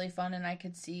was really fun, and I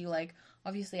could see,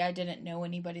 obviously I didn't know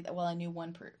anybody I knew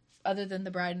one other than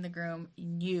the bride and the groom, I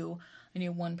knew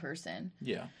one person.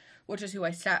 Yeah. Which is who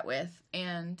I sat with,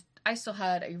 and I still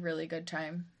had a really good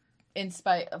time in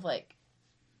spite of, like,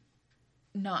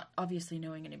 not obviously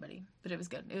knowing anybody. But it was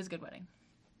good. It was a good wedding.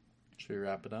 Should we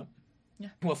wrap it up? Yeah.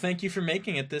 Well, thank you for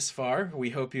making it this far. We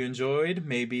hope you enjoyed,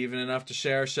 maybe even enough to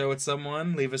share our show with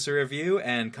someone. Leave us a review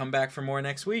and come back for more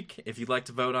next week. If you'd like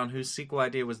to vote on whose sequel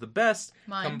idea was the best,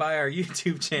 come by our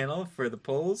YouTube channel for the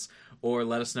polls, or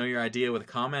let us know your idea with a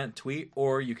comment, tweet,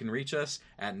 or you can reach us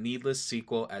at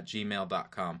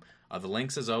needlesssequel@gmail.com. The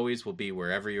links, as always, will be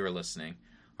wherever you are listening.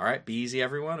 All right, be easy,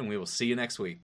 everyone, and we will see you next week.